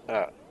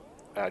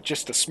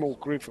 just a small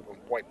group of them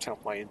wiped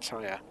out my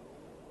entire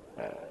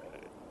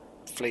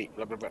fleet.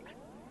 Blah blah blah.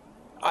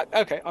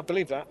 I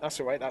believe that. That's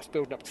all right. That's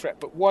building up a threat.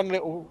 But one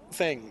little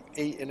thing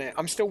eating it,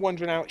 I'm still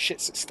wondering how it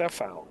shits its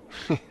stuff out.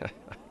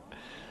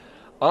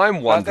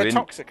 I'm wondering. They're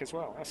toxic as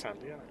well. That's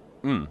handy,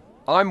 isn't it?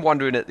 I'm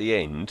wondering at the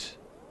end,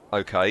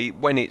 okay,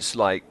 when it's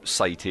like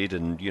sated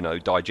and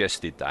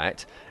digested,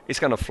 that it's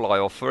going to fly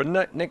off for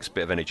a next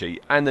bit of energy,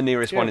 and the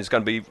nearest one is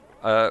going to be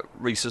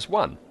Rhesus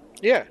 1.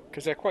 Yeah,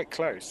 because they're quite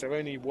close. They're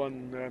only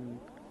one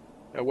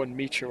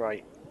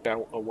meteorite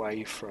belt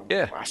away from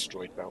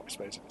asteroid belt, I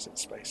suppose, if it's in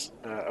space,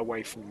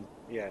 away from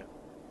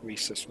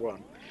Rhesus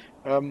 1.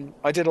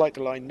 I did like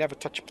the line, never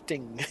touch a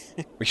Pating.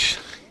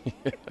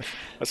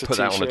 Put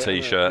that on a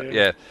t-shirt,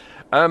 yeah.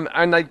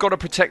 And they've got to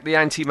protect the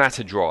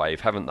antimatter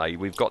drive, haven't they?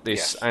 We've got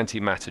this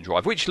antimatter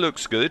drive, which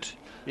looks good.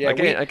 Yeah,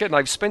 again,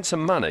 they've spent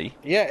some money.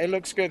 Yeah, it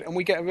looks good, and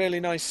we get a really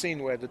nice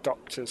scene where the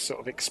Doctor's sort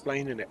of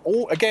explaining it.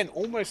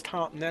 Almost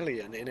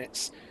Hartnellian in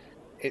its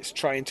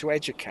trying to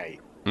educate.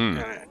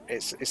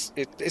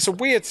 It's a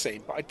weird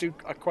scene, but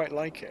I quite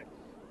like it.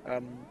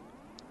 And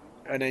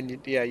then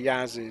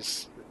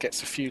Yaz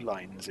gets a few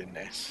lines in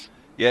this.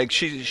 Yeah,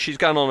 she's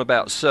going on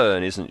about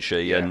CERN, isn't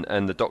she? Yeah.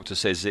 And the Doctor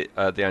says the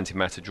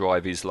antimatter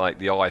drive is like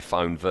the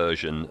iPhone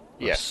version of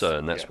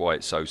CERN. That's why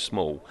it's so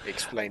small.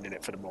 Explaining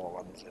it for the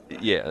morons.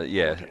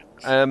 Yeah.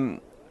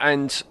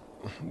 And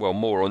well,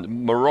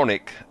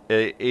 moronic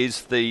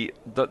is the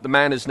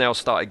man has now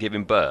started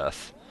giving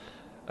birth,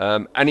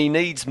 and he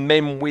needs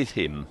men with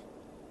him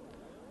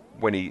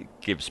when he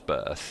gives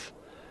birth.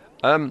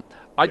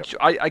 I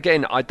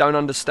don't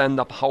understand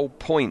the whole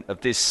point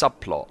of this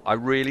subplot. I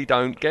really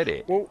don't get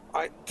it. Well,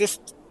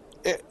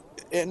 it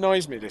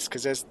annoys me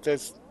because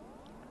there's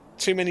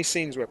too many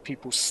scenes where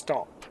people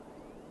stop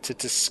to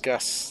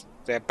discuss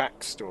their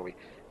backstory,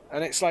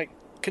 and it's like,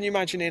 can you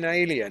imagine in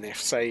Alien if,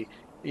 say,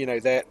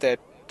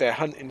 they're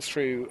hunting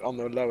through on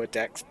the lower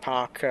decks,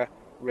 Parker,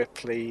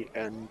 Ripley,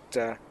 and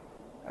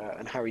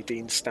Harry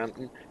Dean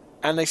Stanton,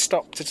 and they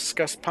stop to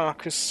discuss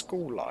Parker's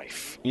school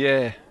life.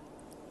 Yeah.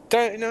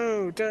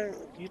 You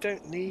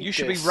don't need. You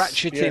should be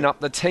ratcheting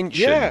up the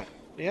tension.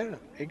 Yeah,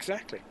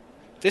 exactly.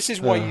 This is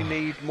why you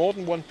need more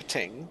than one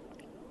Pating.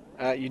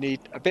 You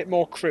need a bit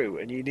more crew,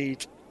 and you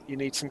need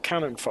some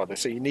cannon fodder.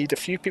 So you need a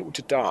few people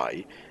to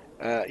die.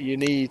 You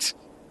need,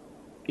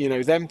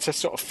 them to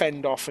sort of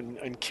fend off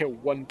and kill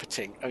one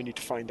Pating, only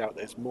to find out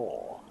there's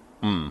more.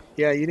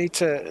 Yeah, you need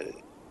to.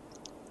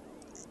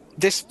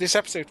 This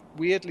episode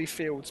weirdly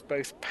feels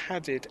both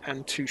padded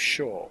and too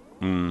short.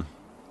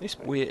 It's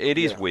weird. It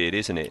is weird,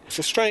 isn't it? It's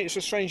a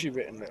strangely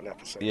written little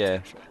episode. Yeah.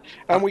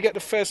 And we get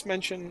the first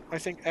mention, I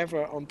think,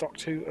 ever on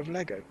Doctor Who of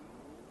Lego.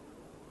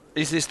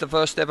 Is this the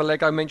first ever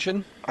Lego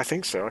mention? I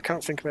think so. I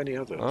can't think of any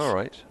others. All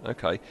right.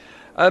 Okay.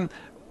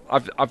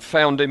 I've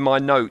found in my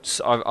notes.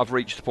 I've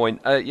reached the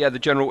point. The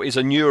General is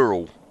a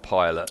neural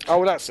pilot. Oh,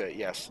 well, that's it.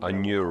 Yes. A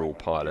neural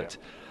pilot.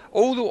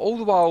 all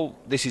the while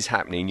this is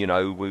happening,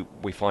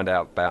 we find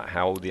out about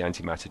how the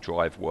antimatter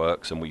drive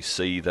works, and we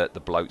see that the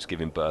bloke's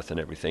giving birth and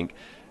everything.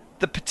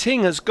 The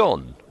Pating has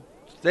gone.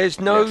 There's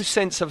no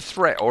sense of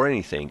threat or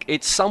anything.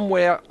 It's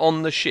somewhere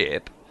on the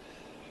ship,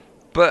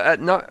 but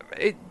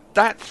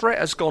that threat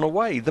has gone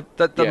away.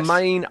 The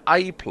main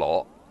A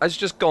plot has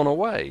just gone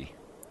away.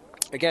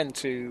 Again,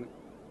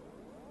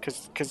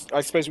 because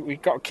I suppose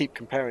we've got to keep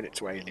comparing it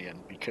to Alien,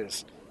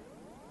 because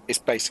it's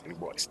basically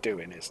what it's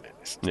doing, isn't it?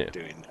 It's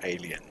doing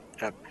Alien.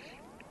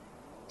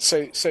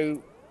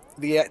 So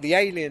the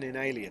alien in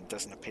Alien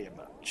doesn't appear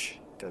much,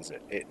 does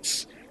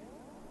it?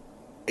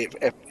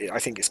 I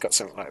think it's got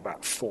something like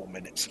about 4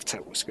 minutes of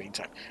total screen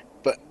time.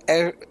 But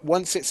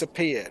once it's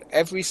appeared,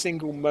 every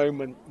single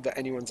moment that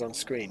anyone's on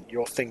screen,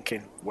 you're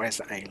thinking, "Where's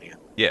the alien?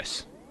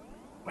 Yes.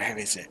 Where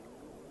is it?"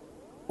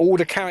 All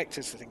the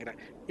characters are thinking,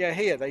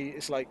 here.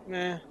 It's like,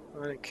 nah,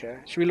 I don't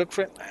care. Should we look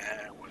for it?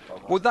 Nah,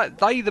 well,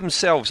 they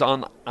themselves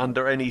aren't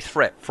under any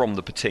threat from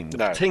the Pating. The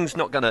Pating's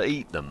not going to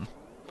eat them.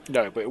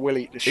 No, but it will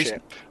eat the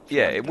ship.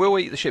 Yeah, it will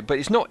eat the ship, but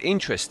it's not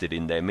interested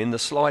in them in the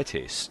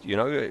slightest.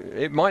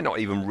 It might not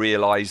even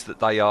realise that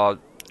they are,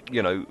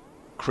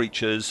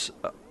 creatures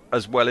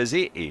as well as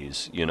it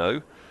is.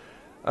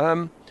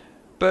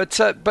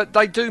 But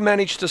they do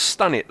manage to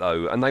stun it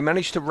though, and they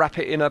manage to wrap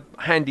it in a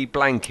handy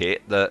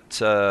blanket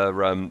that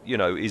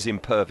is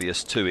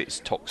impervious to its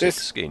toxic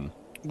skin.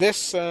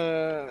 This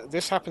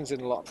happens in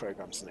a lot of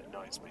programs, and it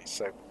annoys me.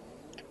 So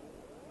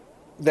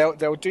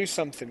they'll do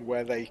something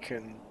where they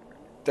can.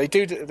 They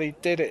did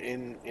it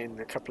in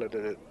a couple of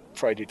the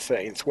Friday the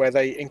 13th, where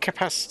they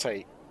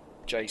incapacitate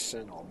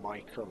Jason or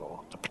Michael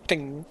or the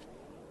Pating,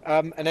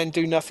 and then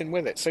do nothing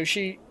with it. So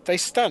they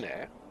stun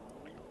it,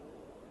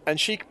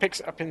 and she picks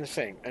it up in the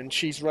thing, and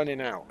she's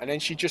running out, and then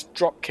she just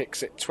drop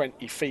kicks it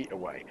 20 feet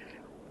away.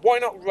 Why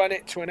not run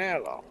it to an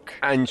airlock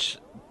and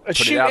shoot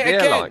it out it the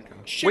again? airlock?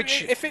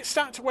 If it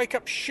starts to wake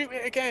up, shoot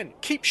it again.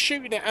 Keep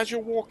shooting it as you're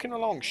walking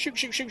along. Shoot,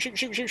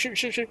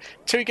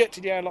 till you get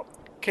to the airlock.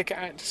 Kick it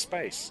out into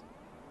space.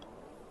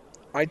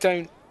 I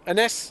don't,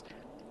 unless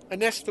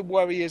the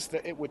worry is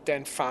that it would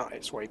then fart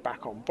its way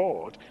back on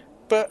board.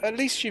 But at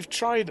least you've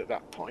tried at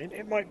that point.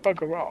 It might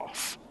bugger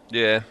off.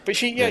 Yeah. But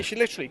she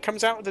literally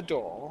comes out of the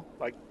door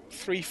like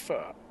 3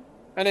 foot,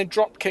 and then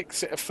drop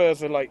kicks it a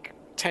further like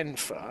 10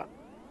 foot.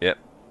 Yep.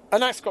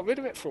 And that's got rid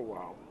of it for a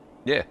while.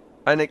 Yeah,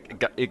 and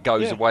it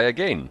goes away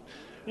again.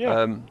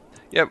 Yeah.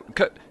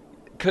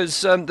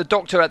 Because the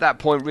Doctor at that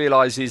point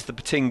realises the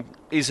Pating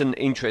isn't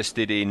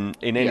interested in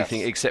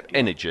anything except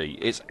energy.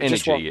 It's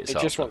energy. It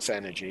just wants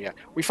energy. Yeah.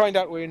 We find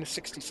out we're in the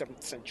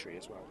 67th century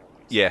as well. Don't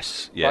we?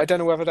 Yes. Yeah. But I don't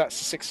know whether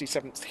that's the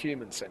 67th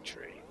human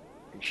century.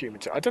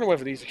 I don't know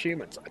whether these are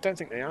humans. I don't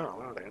think they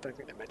are they? I don't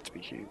think they're meant to be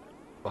human.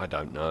 I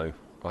don't know.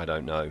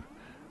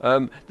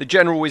 The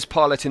General is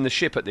piloting the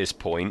ship at this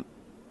point,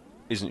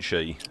 isn't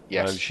she?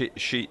 Yes.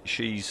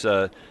 She's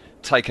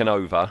taken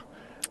over.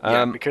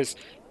 Because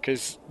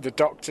the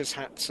Doctor's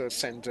had to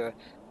send her.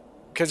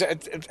 Because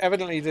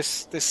evidently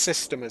this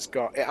system has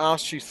got. It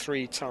asks you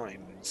 3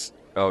 times.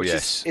 Oh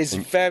yes. Is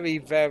very,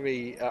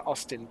 very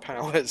Austin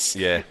Powers.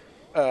 Yeah.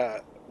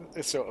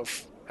 Sort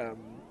of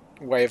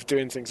way of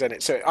doing things in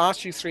it. So it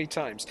asks you 3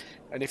 times,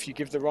 and if you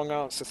give the wrong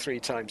answer 3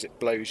 times, it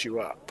blows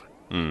you up.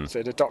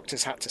 So the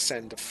Doctor's had to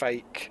send a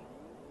fake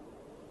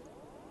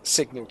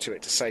signal to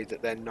it to say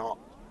that they're not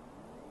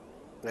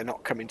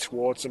coming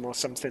towards them or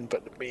something,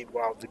 but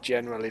meanwhile the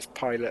General is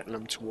piloting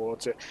them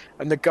towards it,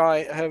 and the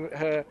guy,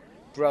 her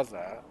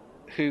brother,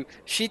 who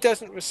she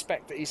doesn't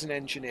respect that he's an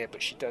engineer,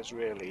 but she does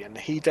really, and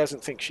he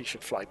doesn't think she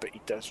should fly, but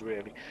he does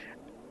really.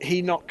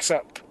 He knocks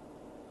up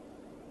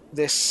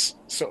this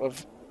sort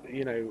of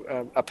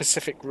a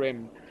Pacific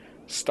Rim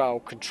style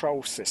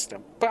control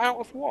system, but out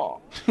of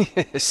what?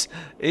 Yes,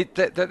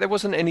 there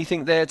wasn't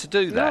anything there to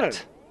do that.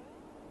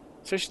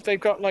 No. So they've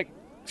got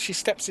she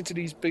steps into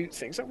these boot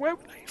things. Where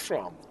were they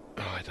from?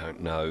 Oh, I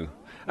don't know.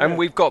 Yeah. And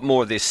we've got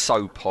more of this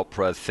soap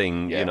opera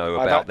thing,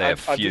 about their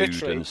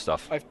feud and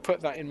stuff. I've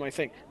put that in my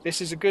thing. This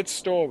is a good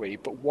story,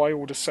 but why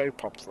all the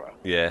soap opera?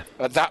 Yeah.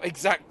 At that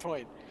exact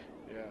point.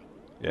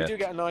 Yeah. We do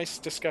get a nice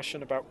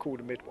discussion about Call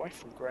the Midwife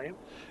from Graham.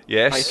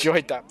 Yes. I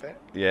enjoyed that bit.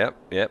 Yeah.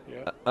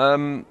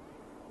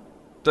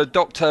 The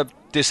Doctor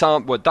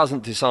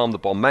doesn't disarm the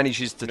bomb,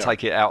 manages to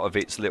take it out of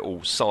its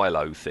little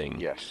silo thing.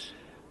 Yes.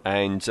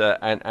 And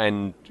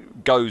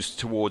goes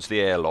towards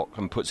the airlock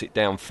and puts it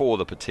down for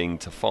the Pating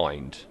to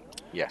find.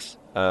 Yes.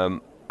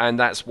 And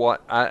that's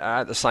what.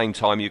 At the same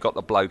time, you've got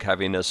the bloke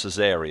having a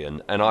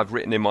cesarean, and I've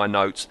written in my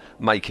notes,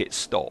 "Make it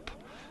stop,"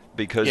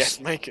 because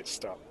make it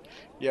stop.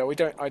 Yeah,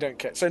 I don't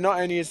care. So not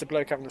only is the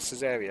bloke having a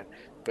cesarean,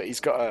 but he's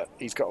got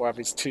to have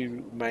his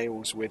 2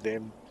 males with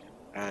him,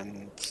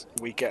 and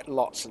we get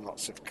lots and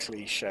lots of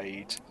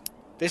cliched.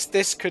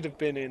 This could have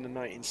been in the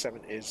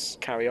 1970s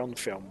Carry On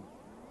film,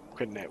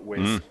 couldn't it?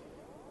 With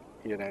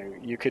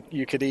you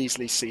could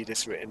easily see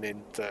this written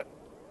in that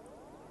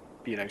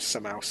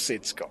somehow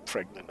Sid's got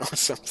pregnant or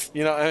something.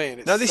 You know what I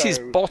mean? No, this is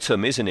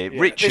bottom, isn't it?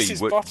 Yeah, Richie this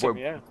is bottom,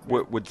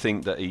 would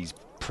think that he's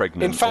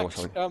pregnant. In fact,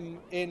 or something.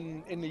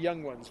 in the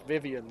young ones,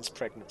 Vivian's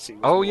pregnancy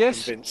was Oh more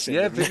yes, convincing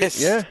yeah, than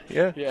this. yeah.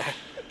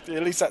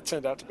 At least that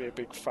turned out to be a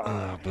big fact.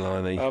 Oh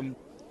blimey.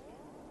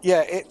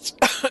 Yeah, it's.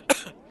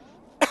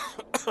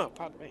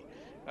 Pardon me.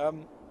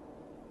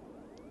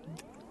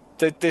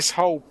 This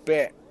whole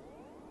bit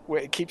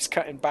where it keeps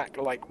cutting back,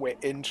 like we're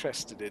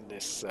interested in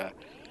this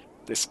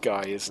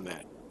guy, isn't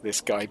it?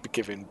 This guy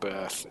giving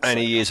birth, and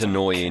he is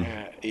annoying.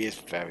 He is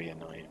very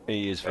annoying.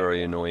 He is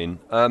very annoying.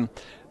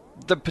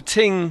 The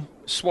Pating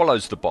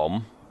swallows the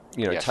bomb.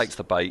 Yes. Takes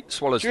the bait,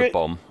 swallows the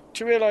bomb.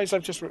 Do you realise?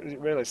 I've just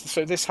realised.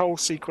 So this whole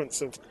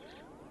sequence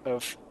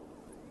of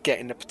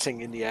getting the Pating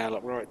in the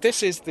airlock. Right.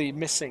 This is the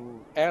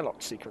missing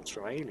airlock sequence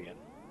from Alien.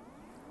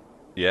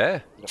 Yeah.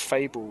 The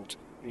fabled,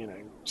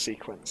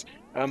 sequence.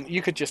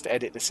 You could just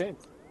edit this in.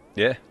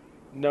 Yeah.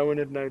 No one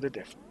would know the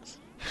difference.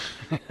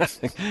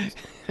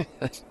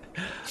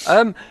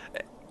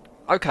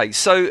 Okay,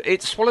 so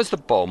it swallows the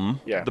bomb.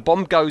 Yeah. The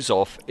bomb goes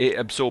off. It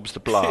absorbs the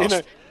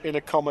blast. in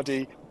a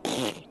comedy,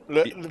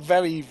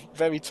 very,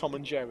 very Tom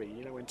and Jerry.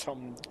 When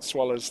Tom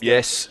swallows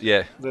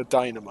the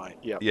dynamite.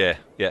 Yeah.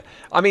 Yeah.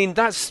 I mean,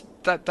 that's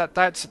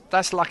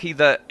lucky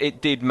that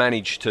it did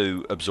manage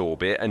to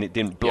absorb it and it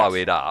didn't blow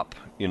it up.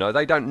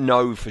 They don't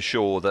know for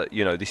sure that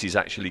this is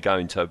actually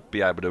going to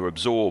be able to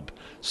absorb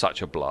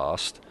such a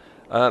blast,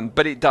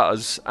 but it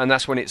does, and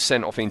that's when it's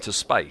sent off into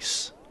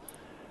space.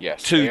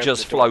 Yes. To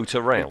just float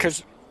around.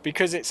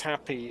 Because it's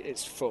happy,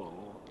 it's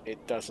full.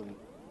 It doesn't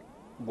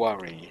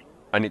worry.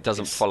 And it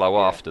doesn't follow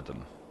after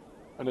them.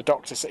 And the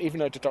Doctor, even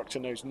though the Doctor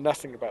knows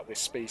nothing about this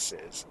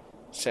species,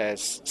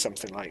 says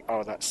something like,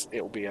 "Oh,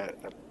 it'll be a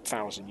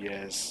 1,000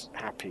 years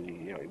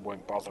happy. It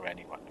won't bother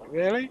anyone." Like,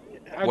 really?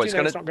 How do you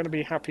know it's not going to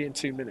be happy in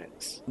 2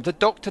 minutes? The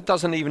Doctor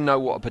doesn't even know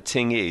what a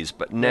Pating is,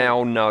 but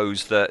now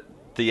knows that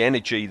the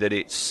energy that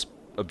it's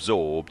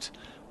absorbed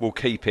will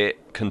keep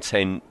it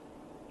content.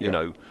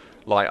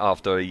 Like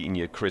after eating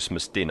your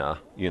Christmas dinner,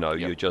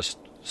 you're just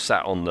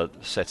sat on the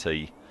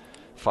settee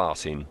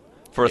farting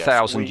for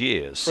 1,000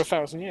 years. For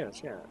 1,000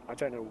 years, yeah. I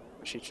don't know.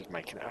 She's just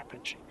making it up,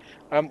 isn't she?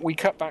 We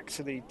cut back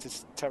to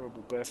this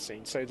terrible birth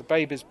scene. So the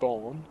baby's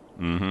born,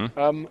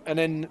 and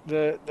then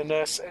the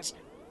nurse says,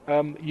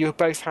 "You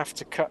both have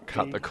to cut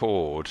the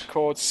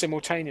cord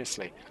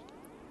simultaneously."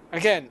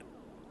 Again,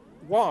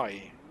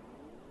 why?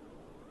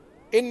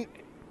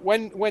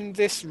 When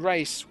this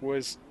race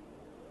was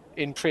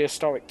in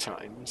prehistoric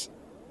times,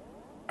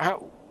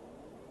 how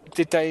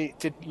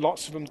did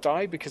lots of them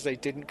die because they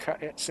didn't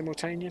cut it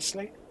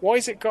simultaneously? Why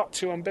has it got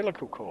 2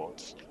 umbilical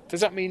cords?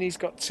 Does that mean he's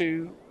got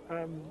 2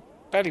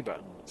 belly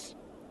buttons?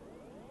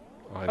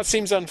 That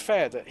seems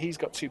unfair that he's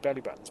got 2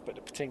 belly buttons, but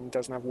the Pating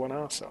doesn't have 1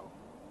 arsehole.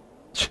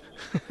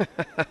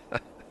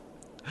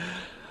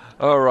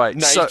 All right.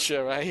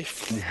 Nature, eh?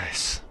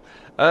 Yes.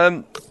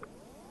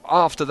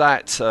 After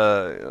that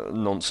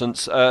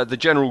nonsense, the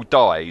General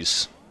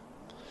dies.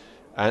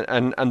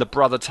 And the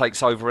brother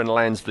takes over and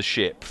lands the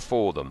ship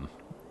for them.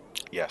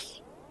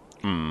 Yes.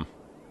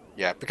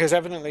 Yeah, because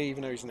evidently,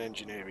 even though he's an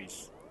engineer,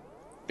 he's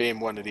being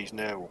one of these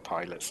neural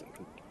pilots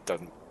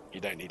and you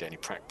don't need any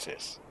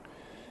practice.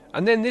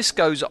 And then this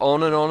goes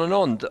on and on and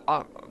on.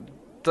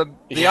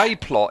 The A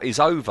plot is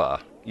over,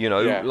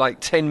 like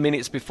 10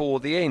 minutes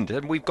before the end,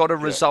 and we've got to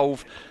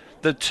resolve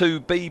the 2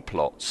 B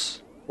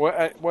plots.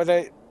 Well,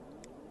 they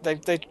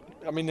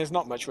I mean, there's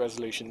not much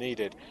resolution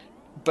needed,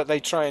 but they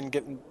try and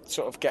get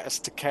us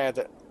to care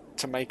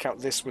to make out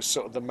this was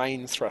sort of the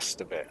main thrust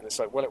of it, and it's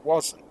like, well, it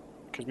wasn't,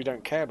 because we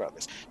don't care about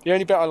this. The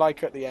only bit I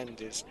like at the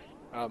end is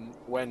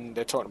when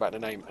they're talking about the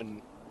name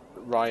and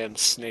Ryan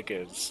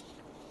sniggers,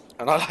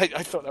 and I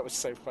thought that was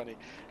so funny,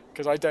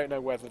 because I don't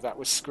know whether that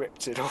was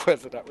scripted or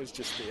whether that was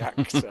just the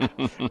actor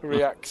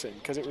reacting,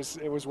 because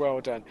it was well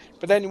done.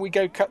 But then we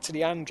cut to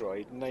the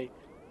android, and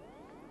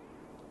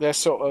they're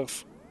sort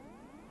of,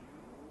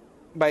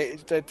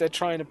 they're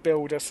trying to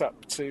build us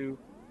up to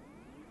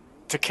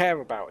care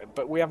about him,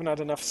 but we haven't had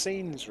enough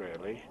scenes,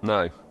 really.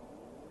 No.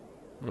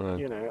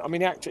 I mean,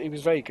 the actor, he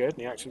was very good,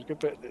 and the actor was good,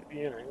 but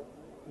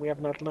we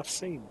haven't had enough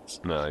scenes.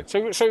 No.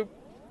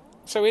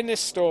 So in this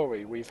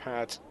story, we've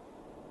got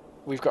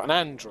an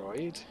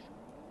android.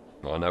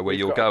 I know where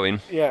you're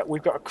going.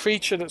 We've got a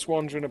creature that's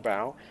wandering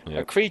about,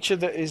 a creature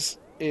that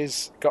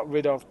is got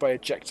rid of by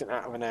ejecting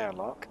out of an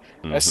airlock,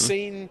 a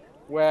scene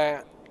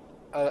where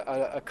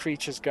a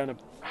creature's going to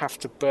have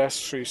to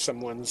burst through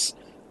someone's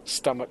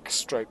stomach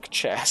stroke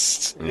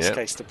chest, in this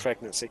case the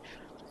pregnancy.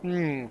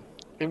 It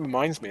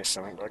reminds me of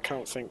something, but I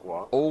can't think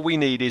what. All we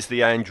need is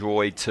the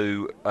android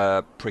to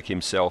prick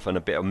himself and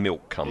a bit of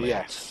milk come out.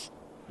 Yes.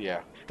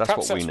 Yeah. That's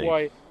what we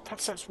need.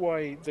 Perhaps that's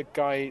why the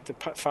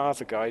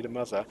father guy, the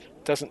mother,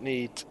 doesn't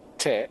need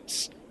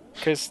tits,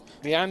 because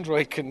the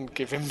android can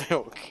give him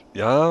milk.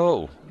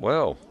 Oh,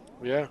 well.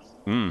 Yeah.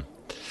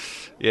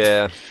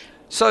 Yeah.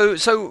 So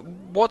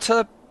what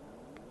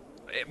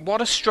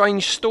a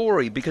strange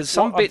story, because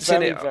some bits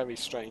in it, very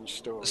strange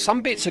story.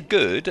 some bits are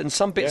good and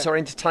some bits are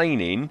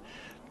entertaining,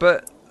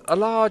 but a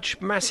large,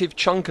 massive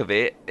chunk of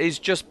it is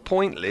just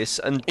pointless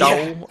and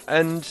dull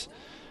and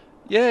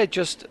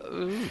just.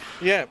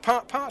 Yeah,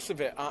 parts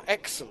of it are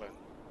excellent.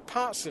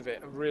 Parts of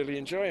it are really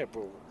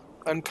enjoyable,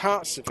 and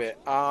parts of it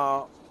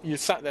are you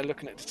sat there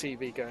looking at the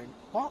TV going,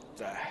 "What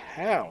the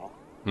hell?"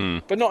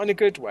 But not in a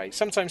good way.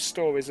 Sometimes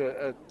stories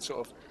are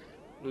sort of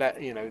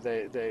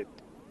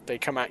they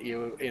come at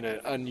you in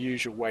an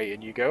unusual way,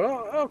 and you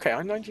go, "Oh, okay,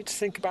 I need you to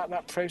think about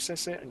that,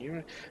 process it." And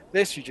you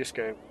just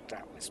go,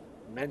 "That was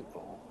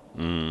mental."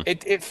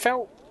 It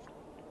felt.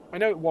 I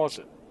know it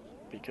wasn't,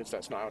 because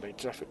that's not how they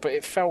do it, but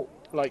it felt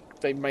like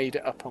they made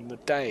it up on the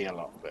day a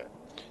lot of it.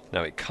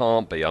 No, it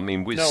can't be. I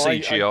mean, with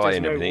CGI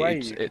and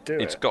everything,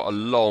 it's got a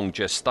long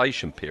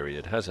gestation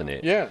period, hasn't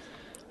it? Yeah.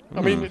 I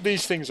mean,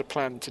 these things are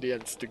planned to the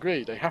nth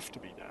degree. They have to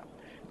be now.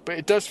 But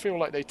it does feel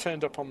like they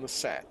turned up on the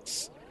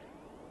sets,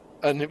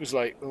 and it was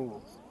like,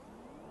 oh,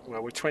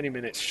 well, we're 20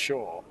 minutes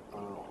short.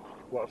 Oh,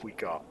 what have we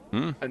got?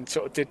 And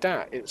sort of did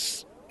that.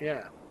 It's,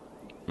 yeah.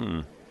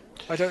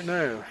 I don't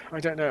know.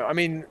 I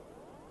mean,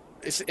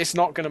 it's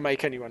not going to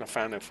make anyone a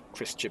fan of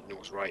Chris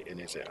Chibnall's writing,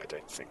 is it? I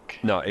don't think.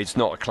 No, it's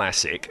not a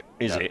classic,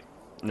 is it?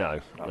 No.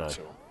 Not at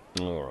all.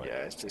 All right.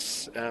 Yeah, it's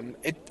just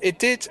it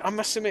did. I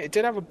must admit, it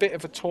did have a bit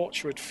of a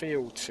Torchwood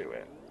feel to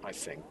it. I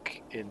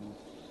think in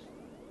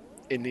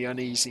the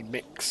uneasy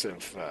mix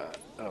of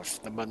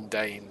the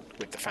mundane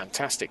with the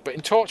fantastic. But in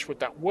Torchwood,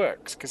 that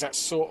works because that's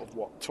sort of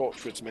what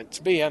Torchwood's meant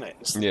to be, isn't it?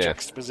 It's the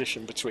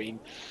juxtaposition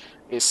between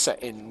it's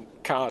set in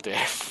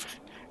Cardiff,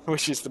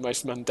 which is the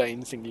most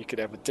mundane thing you could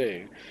ever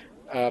do,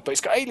 but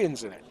it's got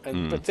aliens in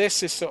it. But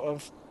this is sort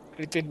of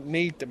it didn't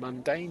need the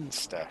mundane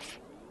stuff.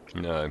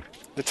 No.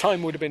 The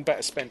time would have been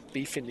better spent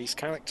beefing these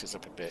characters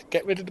up a bit.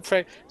 Get rid of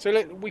the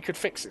so we could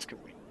fix this,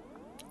 couldn't we?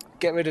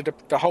 Get rid of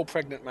the whole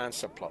pregnant man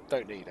subplot.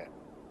 Don't need it.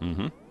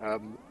 Mm-hmm.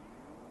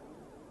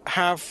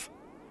 Have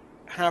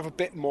a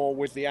bit more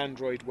with the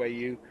android where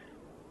you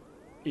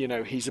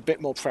know he's a bit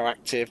more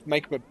proactive.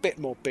 Make him a bit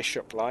more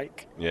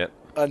Bishop-like. Yeah.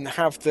 And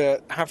have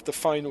the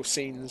final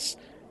scenes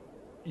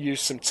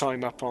use some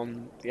time up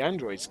on the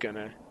android's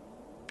gonna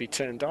be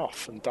turned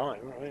off and die.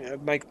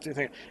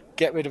 Right?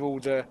 Get rid of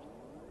all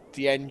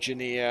the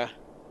engineer,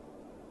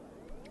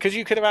 because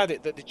you could have had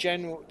it that the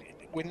general,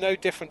 with no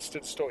difference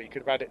to the story, you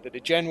could have had it that the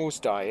general's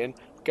dying,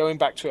 going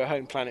back to her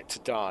home planet to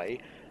die,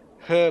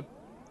 her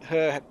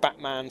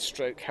Batman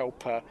stroke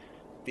helper,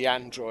 the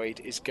android,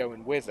 is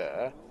going with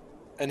her,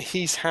 and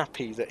he's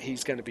happy that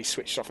he's going to be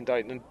switched off and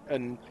died,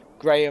 and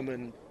Graham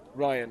and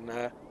Ryan,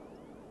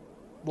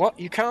 what?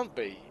 You can't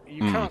be.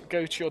 You can't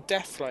go to your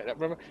death like that.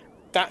 Remember,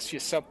 that's your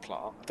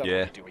subplot. Don't know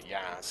what you do with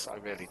Yaz. I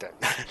really don't.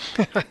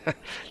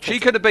 She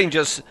could have been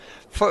just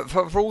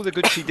for all the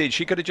good she did.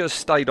 She could have just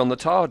stayed on the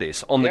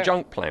TARDIS on the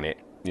junk planet.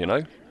 You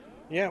know.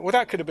 Yeah. Well,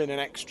 that could have been an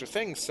extra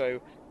thing.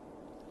 So,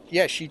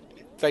 yeah,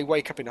 they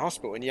wake up in the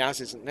hospital and Yaz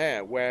isn't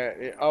there.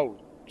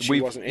 She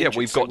wasn't injured. Yeah,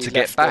 we've so got we to get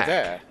left her back.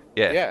 There.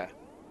 Yeah.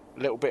 A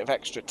little bit of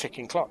extra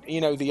ticking clock.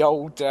 You know, the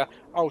old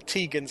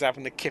Tegan's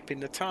having the kip in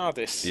the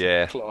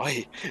TARDIS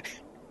ploy.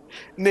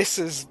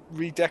 Nissa's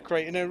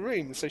redecorating her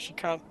room so she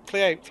can't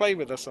play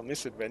with us on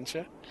this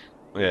adventure.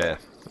 Yeah,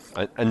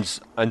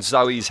 and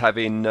Zoe's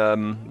having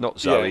not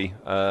Zoe,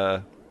 the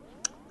other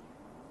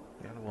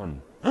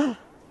one,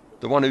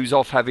 the one who's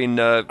off having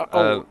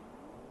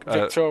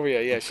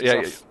Victoria. Yeah,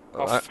 she's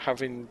off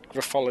having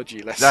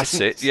graphology lessons. That's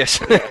it. Yes.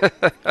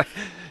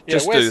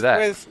 Just do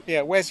that.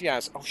 Where's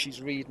Yaz? Oh, she's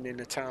reading in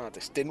the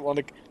TARDIS. Didn't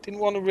want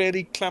to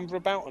really clamber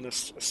about on a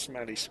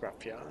smelly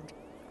scrapyard.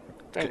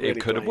 It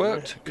could have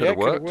worked. Could have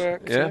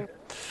worked. Yeah.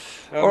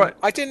 All right.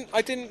 I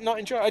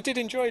did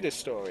enjoy this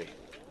story,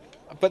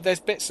 but there's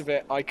bits of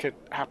it I could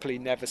happily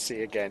never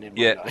see again in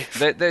my life.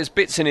 There's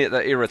bits in it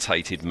that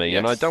irritated me,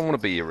 and I don't want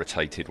to be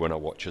irritated when I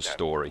watch a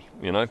story.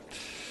 You know.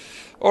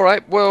 All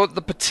right. Well,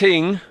 the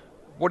Pating.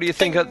 What do you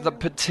think of the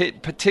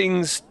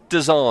Pating's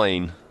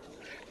design?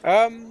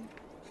 Are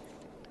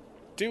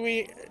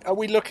we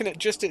looking at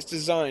just its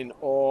design,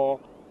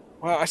 or?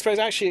 Well, I suppose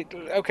actually,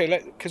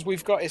 okay, because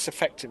we've got its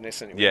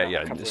effectiveness anyway.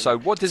 Yeah. So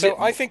what does it?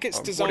 I think its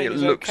design what it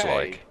looks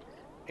like.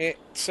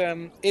 It's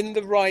in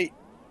the right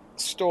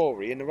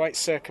story, in the right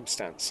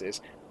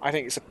circumstances. I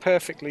think it's a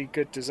perfectly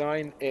good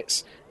design.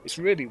 It's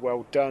really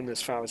well done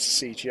as far as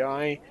the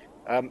CGI.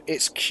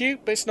 It's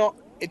cute, but it's not.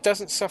 It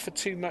doesn't suffer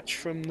too much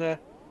from the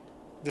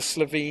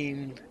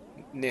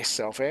Slovene-ness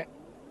of it,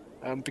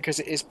 because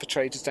it is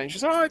portrayed as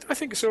dangerous. I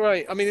think it's all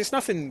right. I mean, it's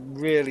nothing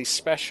really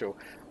special.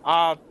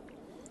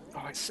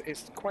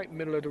 It's quite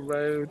middle of the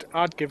road.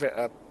 I'd give it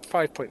a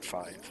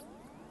 5.5.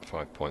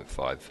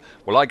 5.5.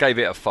 Well, I gave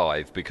it a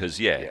 5 because,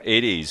 it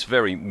is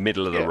very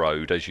middle of the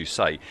road, as you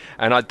say.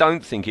 And I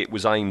don't think it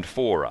was aimed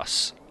for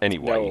us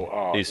anyway,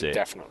 is it?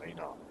 Definitely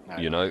not. No.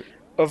 You know?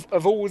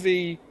 Of all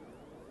the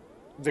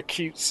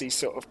cutesy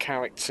sort of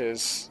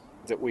characters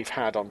that we've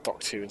had on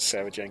Doctor Who and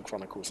Sarah Jane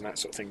Chronicles and that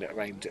sort of thing that are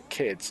aimed at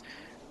kids,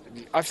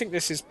 I think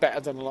this is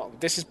better than a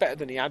lot. This is better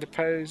than the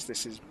Adipose.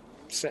 This is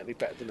certainly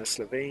better than a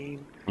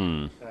Slovene.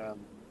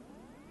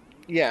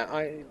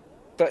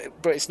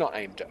 but it's not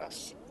aimed at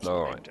us.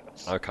 All right.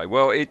 Okay.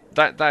 Well,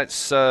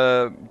 that's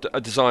a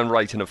design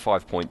rating of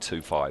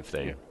 5.25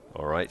 then. Yeah.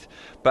 All right.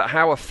 But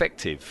how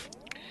effective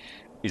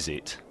is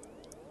it?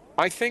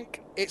 I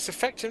think its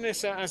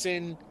effectiveness, as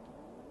in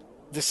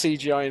the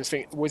CGI and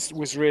thing,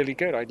 was really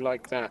good. I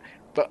like that,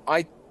 but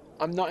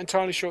I'm not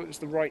entirely sure it was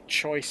the right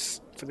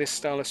choice for this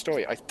style of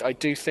story. I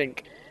do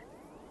think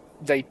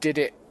they did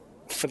it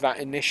for that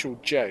initial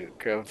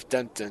joke of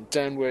dun dun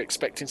dun. We're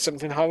expecting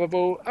something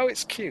horrible. Oh,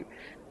 it's cute,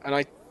 and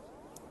I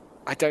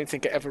don't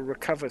think it ever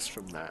recovers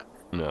from that.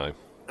 No.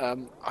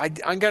 I'm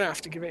going to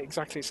have to give it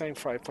exactly the same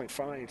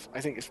 5.5.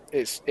 I think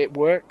it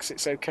works.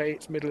 It's okay.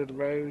 It's middle of the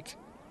road.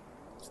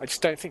 I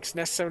just don't think it's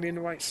necessarily in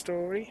the right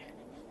story.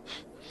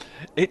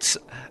 It's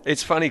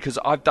funny because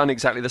I've done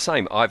exactly the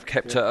same. I've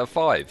kept it at a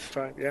 5.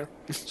 5, yeah.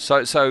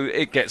 So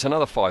it gets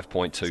another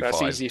 5.25. So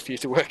that's easy for you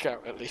to work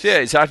out at least. Yeah,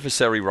 its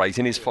adversary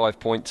rating is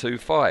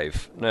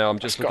 5.25. Now I'm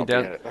just looking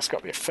down. That's got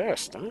to be a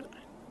first, doesn't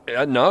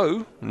it?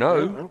 No.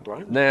 Oh,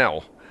 right.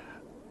 Now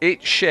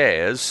it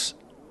shares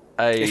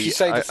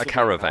a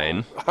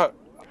caravan.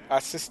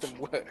 Our system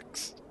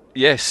works.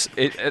 Yes,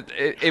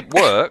 it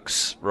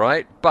works,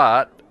 right?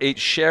 But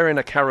it's sharing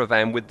a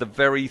caravan with the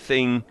very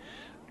thing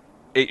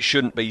it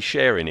shouldn't be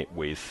sharing it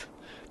with,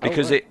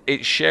 because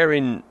it's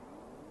sharing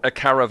a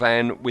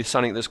caravan with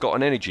something that's got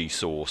an energy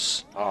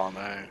source. Oh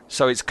no!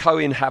 So its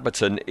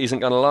co-inhabitant isn't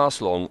going to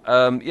last long.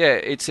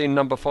 It's in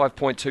number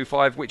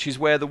 5.25, which is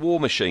where the war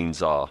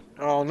machines are.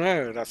 Oh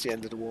no, that's the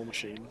end of the war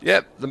machine.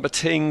 Yep, the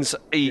Matings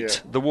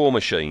eat the war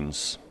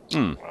machines.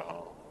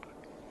 Wow.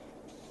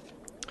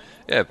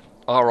 Yeah,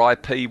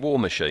 R.I.P. war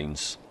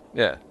machines.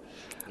 Yeah.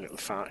 Little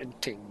farting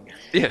ting.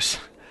 Yes.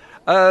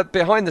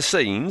 Behind the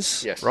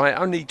scenes, yes. Right?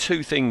 Only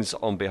 2 things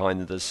on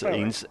behind the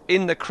scenes. Right.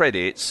 In the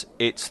credits,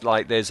 it's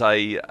like there's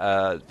a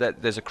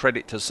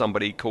credit to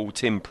somebody called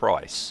Tim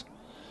Price,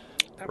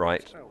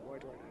 right? Why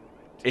do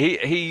I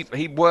know?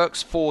 He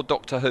works for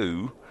Doctor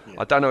Who. Yeah.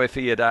 I don't know if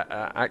he had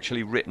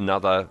actually written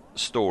other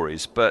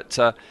stories, but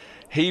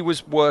he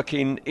was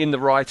working in the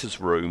writers'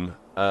 room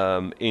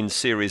in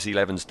Series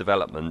 11's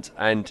development,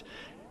 and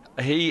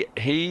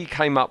he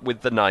came up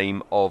with the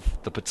name of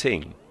the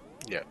Pating.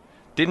 Yeah.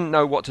 Didn't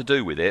know what to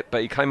do with it,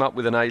 but he came up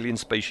with an alien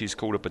species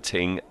called a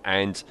Pating,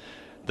 and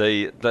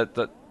the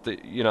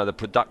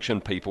production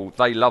people,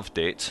 they loved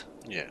it,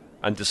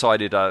 and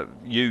decided to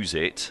use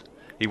it.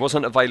 He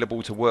wasn't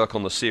available to work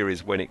on the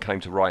series when it came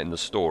to writing the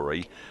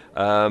story,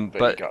 but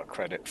he got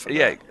credit for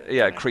that.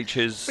 Yeah,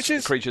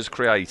 Creatures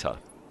creator.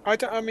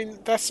 I mean,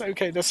 that's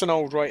okay. That's an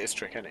old writer's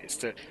trick, isn't it? It's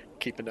to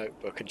keep a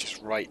notebook and just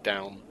write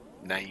down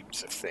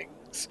names of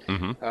things.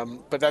 Mm-hmm.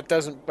 But that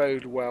doesn't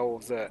bode well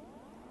that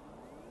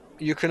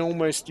you can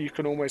almost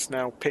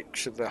now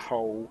picture the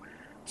whole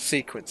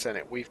sequence in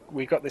it.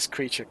 We got this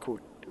creature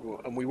called,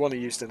 and we want to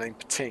use the name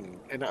Pating.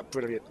 Isn't that a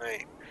brilliant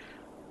name?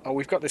 Oh,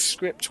 we've got this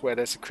script where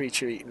there's a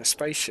creature eating a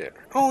spaceship.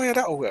 Oh yeah,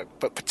 that'll work.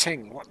 But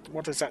Pating,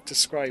 what does that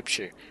describe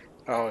to you?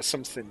 Oh,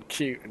 something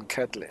cute and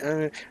cuddly.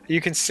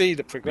 You can see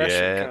the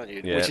progression, can't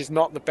you? Yeah. Which is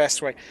not the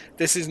best way.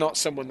 This is not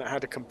someone that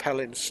had a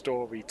compelling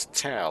story to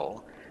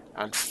tell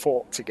and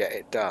fought to get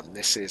it done.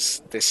 This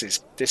is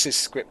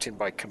scripting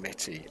by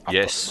committee. I've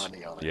got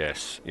money on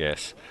it.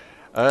 Yes.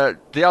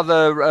 The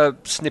other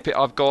snippet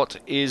I've got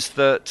is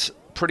that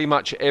pretty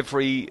much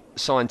every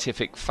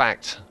scientific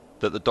fact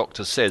that the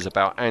Doctor says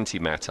about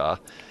antimatter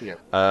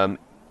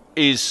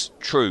is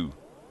true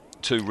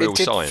to real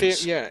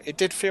science. It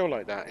did feel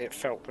like that. It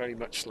felt very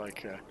much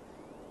like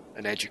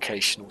an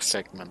educational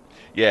segment.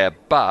 Yeah,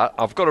 but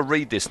I've got to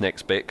read this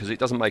next bit because it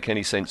doesn't make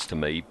any sense to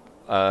me.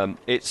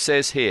 It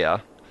says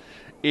here,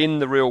 in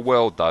the real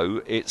world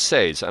though, it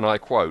says, and I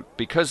quote,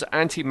 because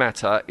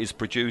antimatter is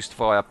produced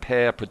via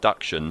pair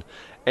production,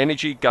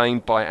 energy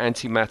gained by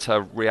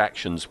antimatter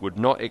reactions would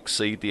not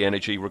exceed the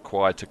energy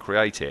required to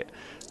create it.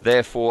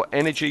 Therefore,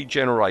 energy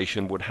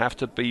generation would have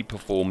to be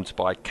performed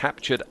by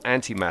captured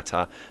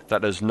antimatter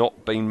that has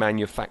not been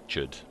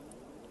manufactured.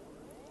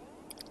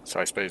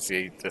 So I suppose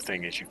the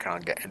thing is you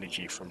can't get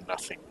energy from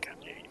nothing, can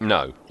you?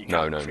 No. You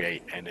can't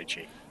create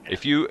energy. Yeah.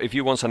 If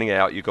you want something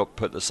out, you've got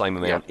to put the same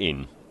amount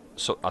in.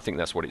 So I think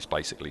that's what it's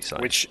basically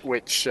saying. Which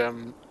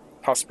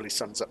possibly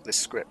sums up this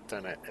script,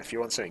 doesn't it? If you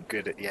want something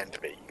good at the end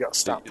of it, you've got to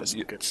start putting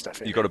some good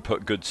stuff in. You've got to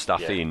put good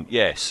stuff in.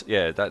 Yes,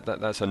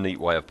 that's a neat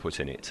way of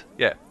putting it.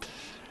 Yeah.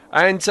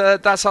 And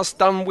that's us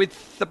done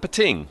with the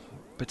Pating.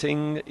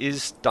 Pating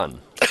is done.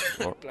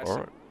 All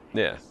right.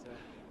 Yeah.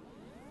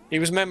 He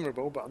was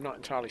memorable, but I'm not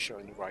entirely sure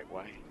in the right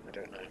way. I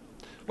don't know.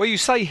 Well, you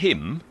say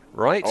him,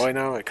 right? Oh, I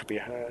know. It could be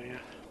her, yeah.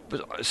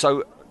 But,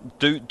 so,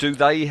 do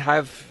they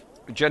have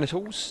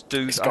genitals?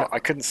 I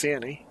couldn't see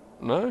any.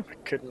 No? I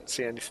couldn't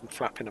see anything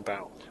flapping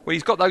about. Well,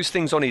 he's got those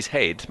things on his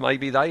head.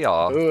 Maybe they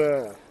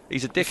are.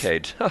 He's a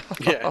dickhead.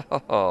 Yeah.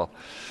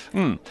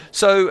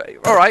 So,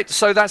 all right.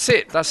 So that's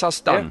it. That's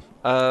us done.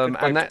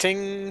 And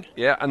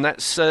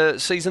that's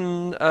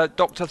season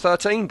Doctor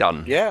 13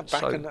 done. Yeah,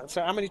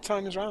 so how many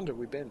times round have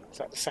we been? Is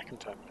that the second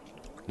time?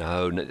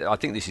 No, I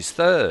think this is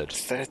third.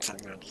 Third time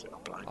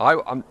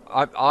round.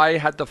 I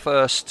had the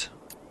first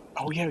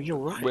Oh yeah, you're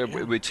right.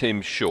 with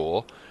Tim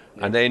Shaw,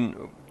 and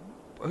then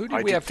who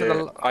did we have for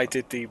the? I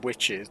did the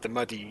witches, the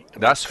muddy.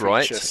 That's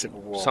right.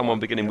 Civil War Someone one,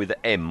 beginning with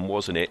M,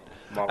 wasn't it?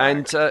 Morags.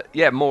 And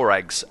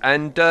Morags,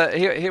 and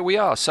here we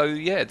are. So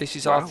this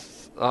is our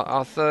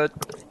third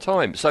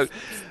time. So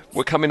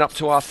we're coming up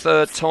to our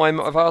third time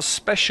of our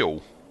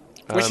special.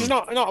 Which is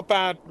not a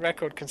bad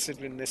record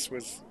considering this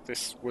was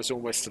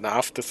almost an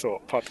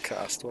afterthought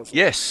podcast, wasn't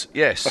it?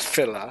 Yes. A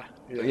filler.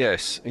 Yeah.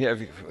 Yes,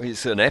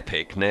 it's an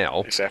epic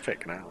now. It's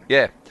epic now.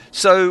 Yeah.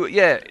 So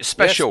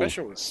special.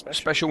 Yeah,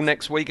 special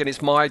next week, and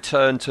it's my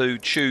turn to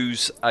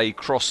choose a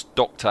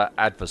cross-doctor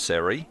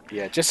adversary.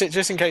 Yeah, just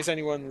in case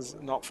anyone's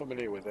not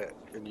familiar with it,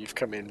 and you've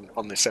come in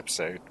on this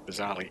episode,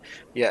 bizarrely.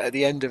 Yeah, at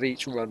the end of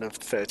each run of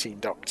 13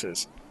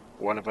 Doctors,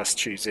 one of us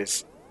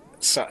chooses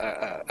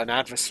an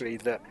adversary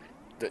that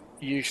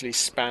usually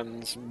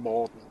spans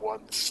more than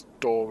one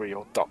story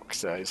or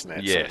Doctor, isn't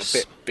it? Yes. So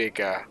a bit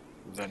bigger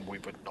than we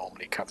would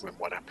normally cover in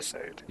one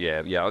episode.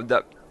 Yeah.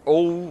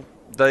 All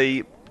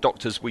the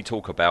Doctors we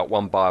talk about,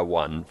 one by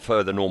one,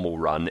 for the normal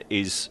run,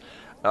 is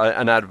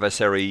an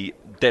adversary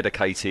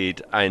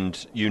dedicated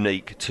and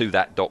unique to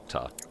that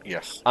Doctor.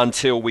 Yes.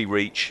 Until we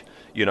reach,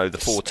 the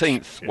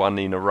 14th one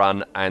in a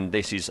run, and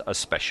this is a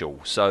special.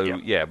 So,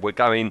 we're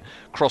going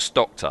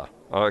cross-Doctor.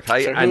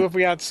 Okay. So who have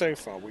we had so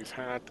far? We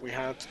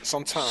had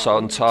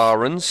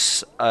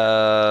Sontarans.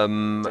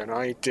 Then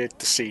I did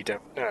the Sea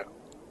Devil. No.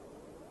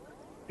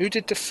 Who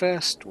did the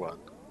first one?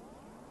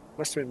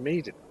 Must have been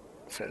me did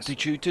the first.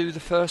 Did you do the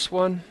first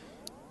one?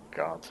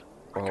 God.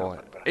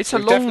 It's a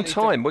long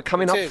time. We're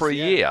coming up for a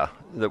year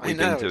that we've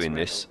been doing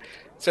this.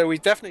 So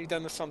we've definitely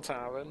done the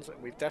Sontarans, and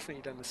we've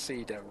definitely done the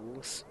Sea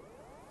Devils.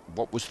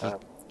 What was the...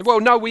 Well,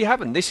 no, we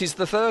haven't. This is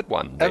the third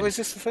one. Oh, is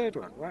this the third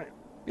one? Right.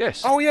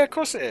 Yes. Oh, yeah, of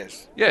course it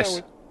is.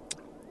 Yes.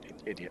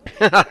 Idiot.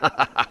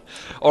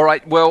 All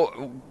right,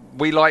 well,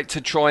 we like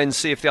to try and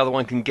see if the other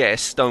one can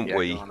guess, don't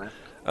we?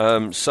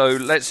 So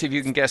let's see if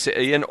you can guess it,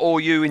 Ian, or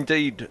you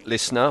indeed,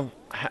 listener.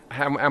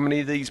 How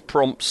many of these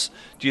prompts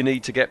do you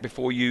need to get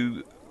before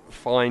you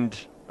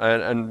find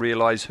and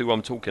realise who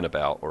I'm talking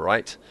about, all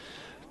right?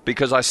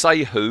 Because I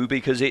say who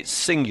because it's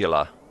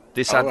singular.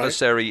 This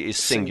adversary is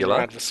singular.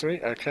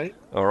 Adversary, okay.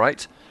 All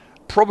right.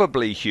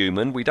 Probably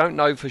human. We don't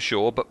know for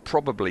sure, but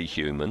probably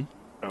human.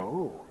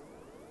 Oh,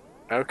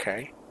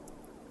 okay.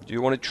 Do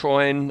you want to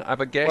try and have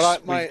a guess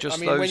with just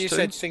those when you two?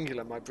 said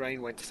singular, my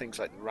brain went to things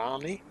like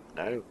Rani.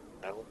 No,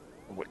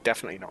 we're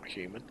definitely not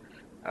human.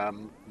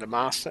 The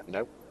Master.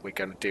 No, we're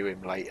going to do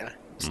him later.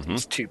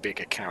 It's too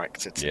big a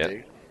character to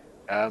do.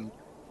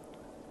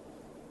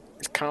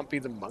 It can't be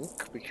the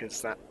monk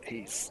because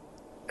he's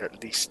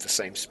at least the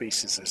same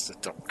species as the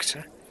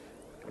Doctor.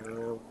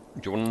 Do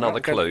you want another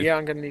clue?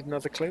 I'm going to need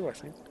another clue, I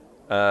think.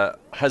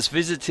 Has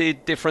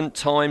visited different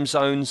time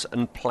zones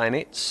and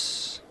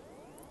planets.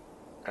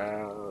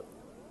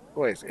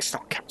 It's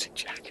not Captain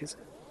Jack, is it?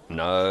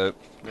 No.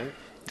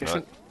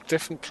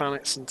 Different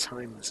planets and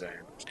time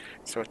zones.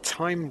 So a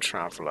time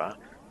traveller,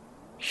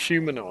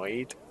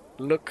 humanoid,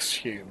 looks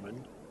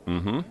human,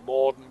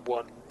 more than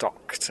one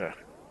Doctor.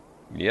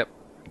 Yep.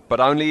 But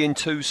only in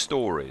two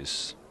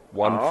stories.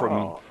 One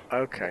from...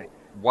 Okay.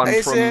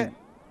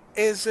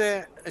 Is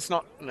it? It's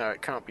not... No,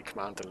 it can't be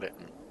Commander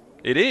Lytton.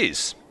 It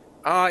is.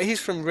 He's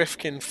from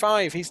Rifkin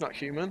 5. He's not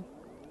human.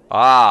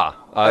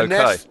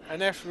 Okay.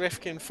 And if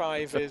Rifkin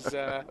 5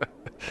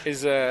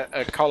 is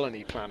a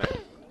colony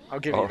planet. I'll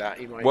give you that.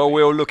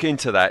 We'll look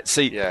into that.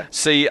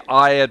 See,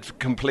 I had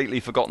completely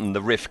forgotten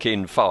the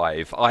Rifkin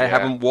 5. I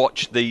haven't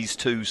watched these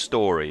two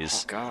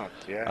stories. Oh God,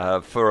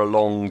 yeah. For a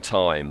long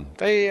time.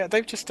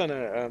 They've just done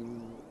a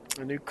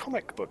new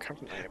comic book,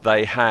 haven't they?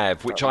 They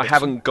have, which I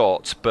haven't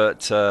got,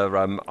 but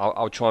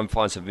I'll try and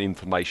find some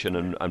information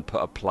and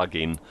put a plug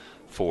in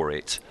for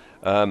it.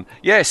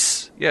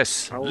 Yes,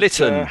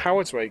 Lytton.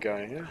 Howard's Way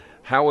guy, yeah.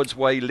 Howard's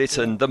Way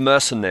Lytton, the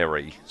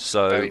mercenary.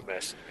 So very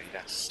mercenary,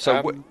 yes.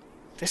 So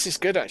this is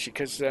good actually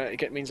because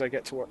it means I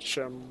get to watch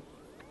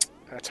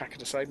Attack of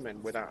the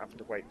Cybermen without having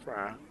to wait for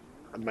our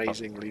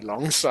amazingly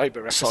long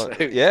cyber episode.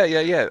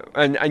 Yeah.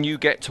 And you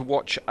get to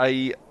watch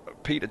a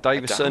Peter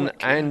Davison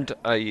and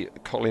a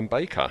Colin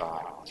Baker.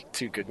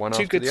 Two good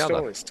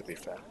stories, to be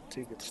fair.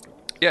 Two good stories.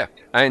 Yeah,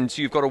 and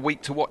you've got a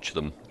week to watch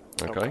them.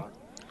 Okay.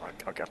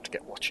 I'll have to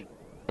get watching.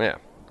 Yeah.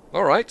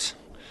 All right.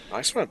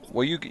 Nice one.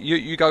 Well,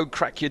 you go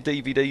crack your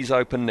DVDs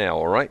open now,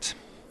 all right?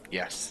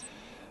 Yes.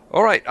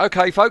 All right.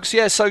 Okay, folks.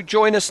 Yeah, so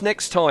join us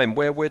next time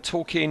where we're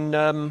talking,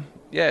 Cybermen,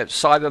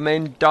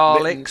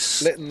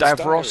 Daleks,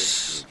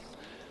 Davros,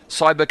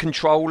 cyber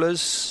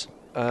controllers,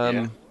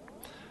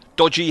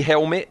 dodgy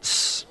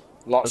helmets.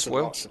 Lots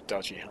of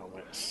dodgy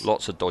helmets.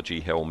 Lots of dodgy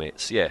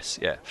helmets. Yes,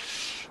 yeah.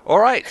 All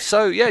right.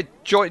 So,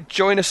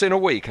 join us in a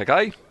week,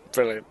 okay?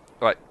 Brilliant.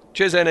 All right.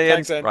 Cheers, then, Ian.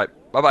 Thanks, then. Right.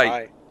 Bye-bye.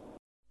 Bye.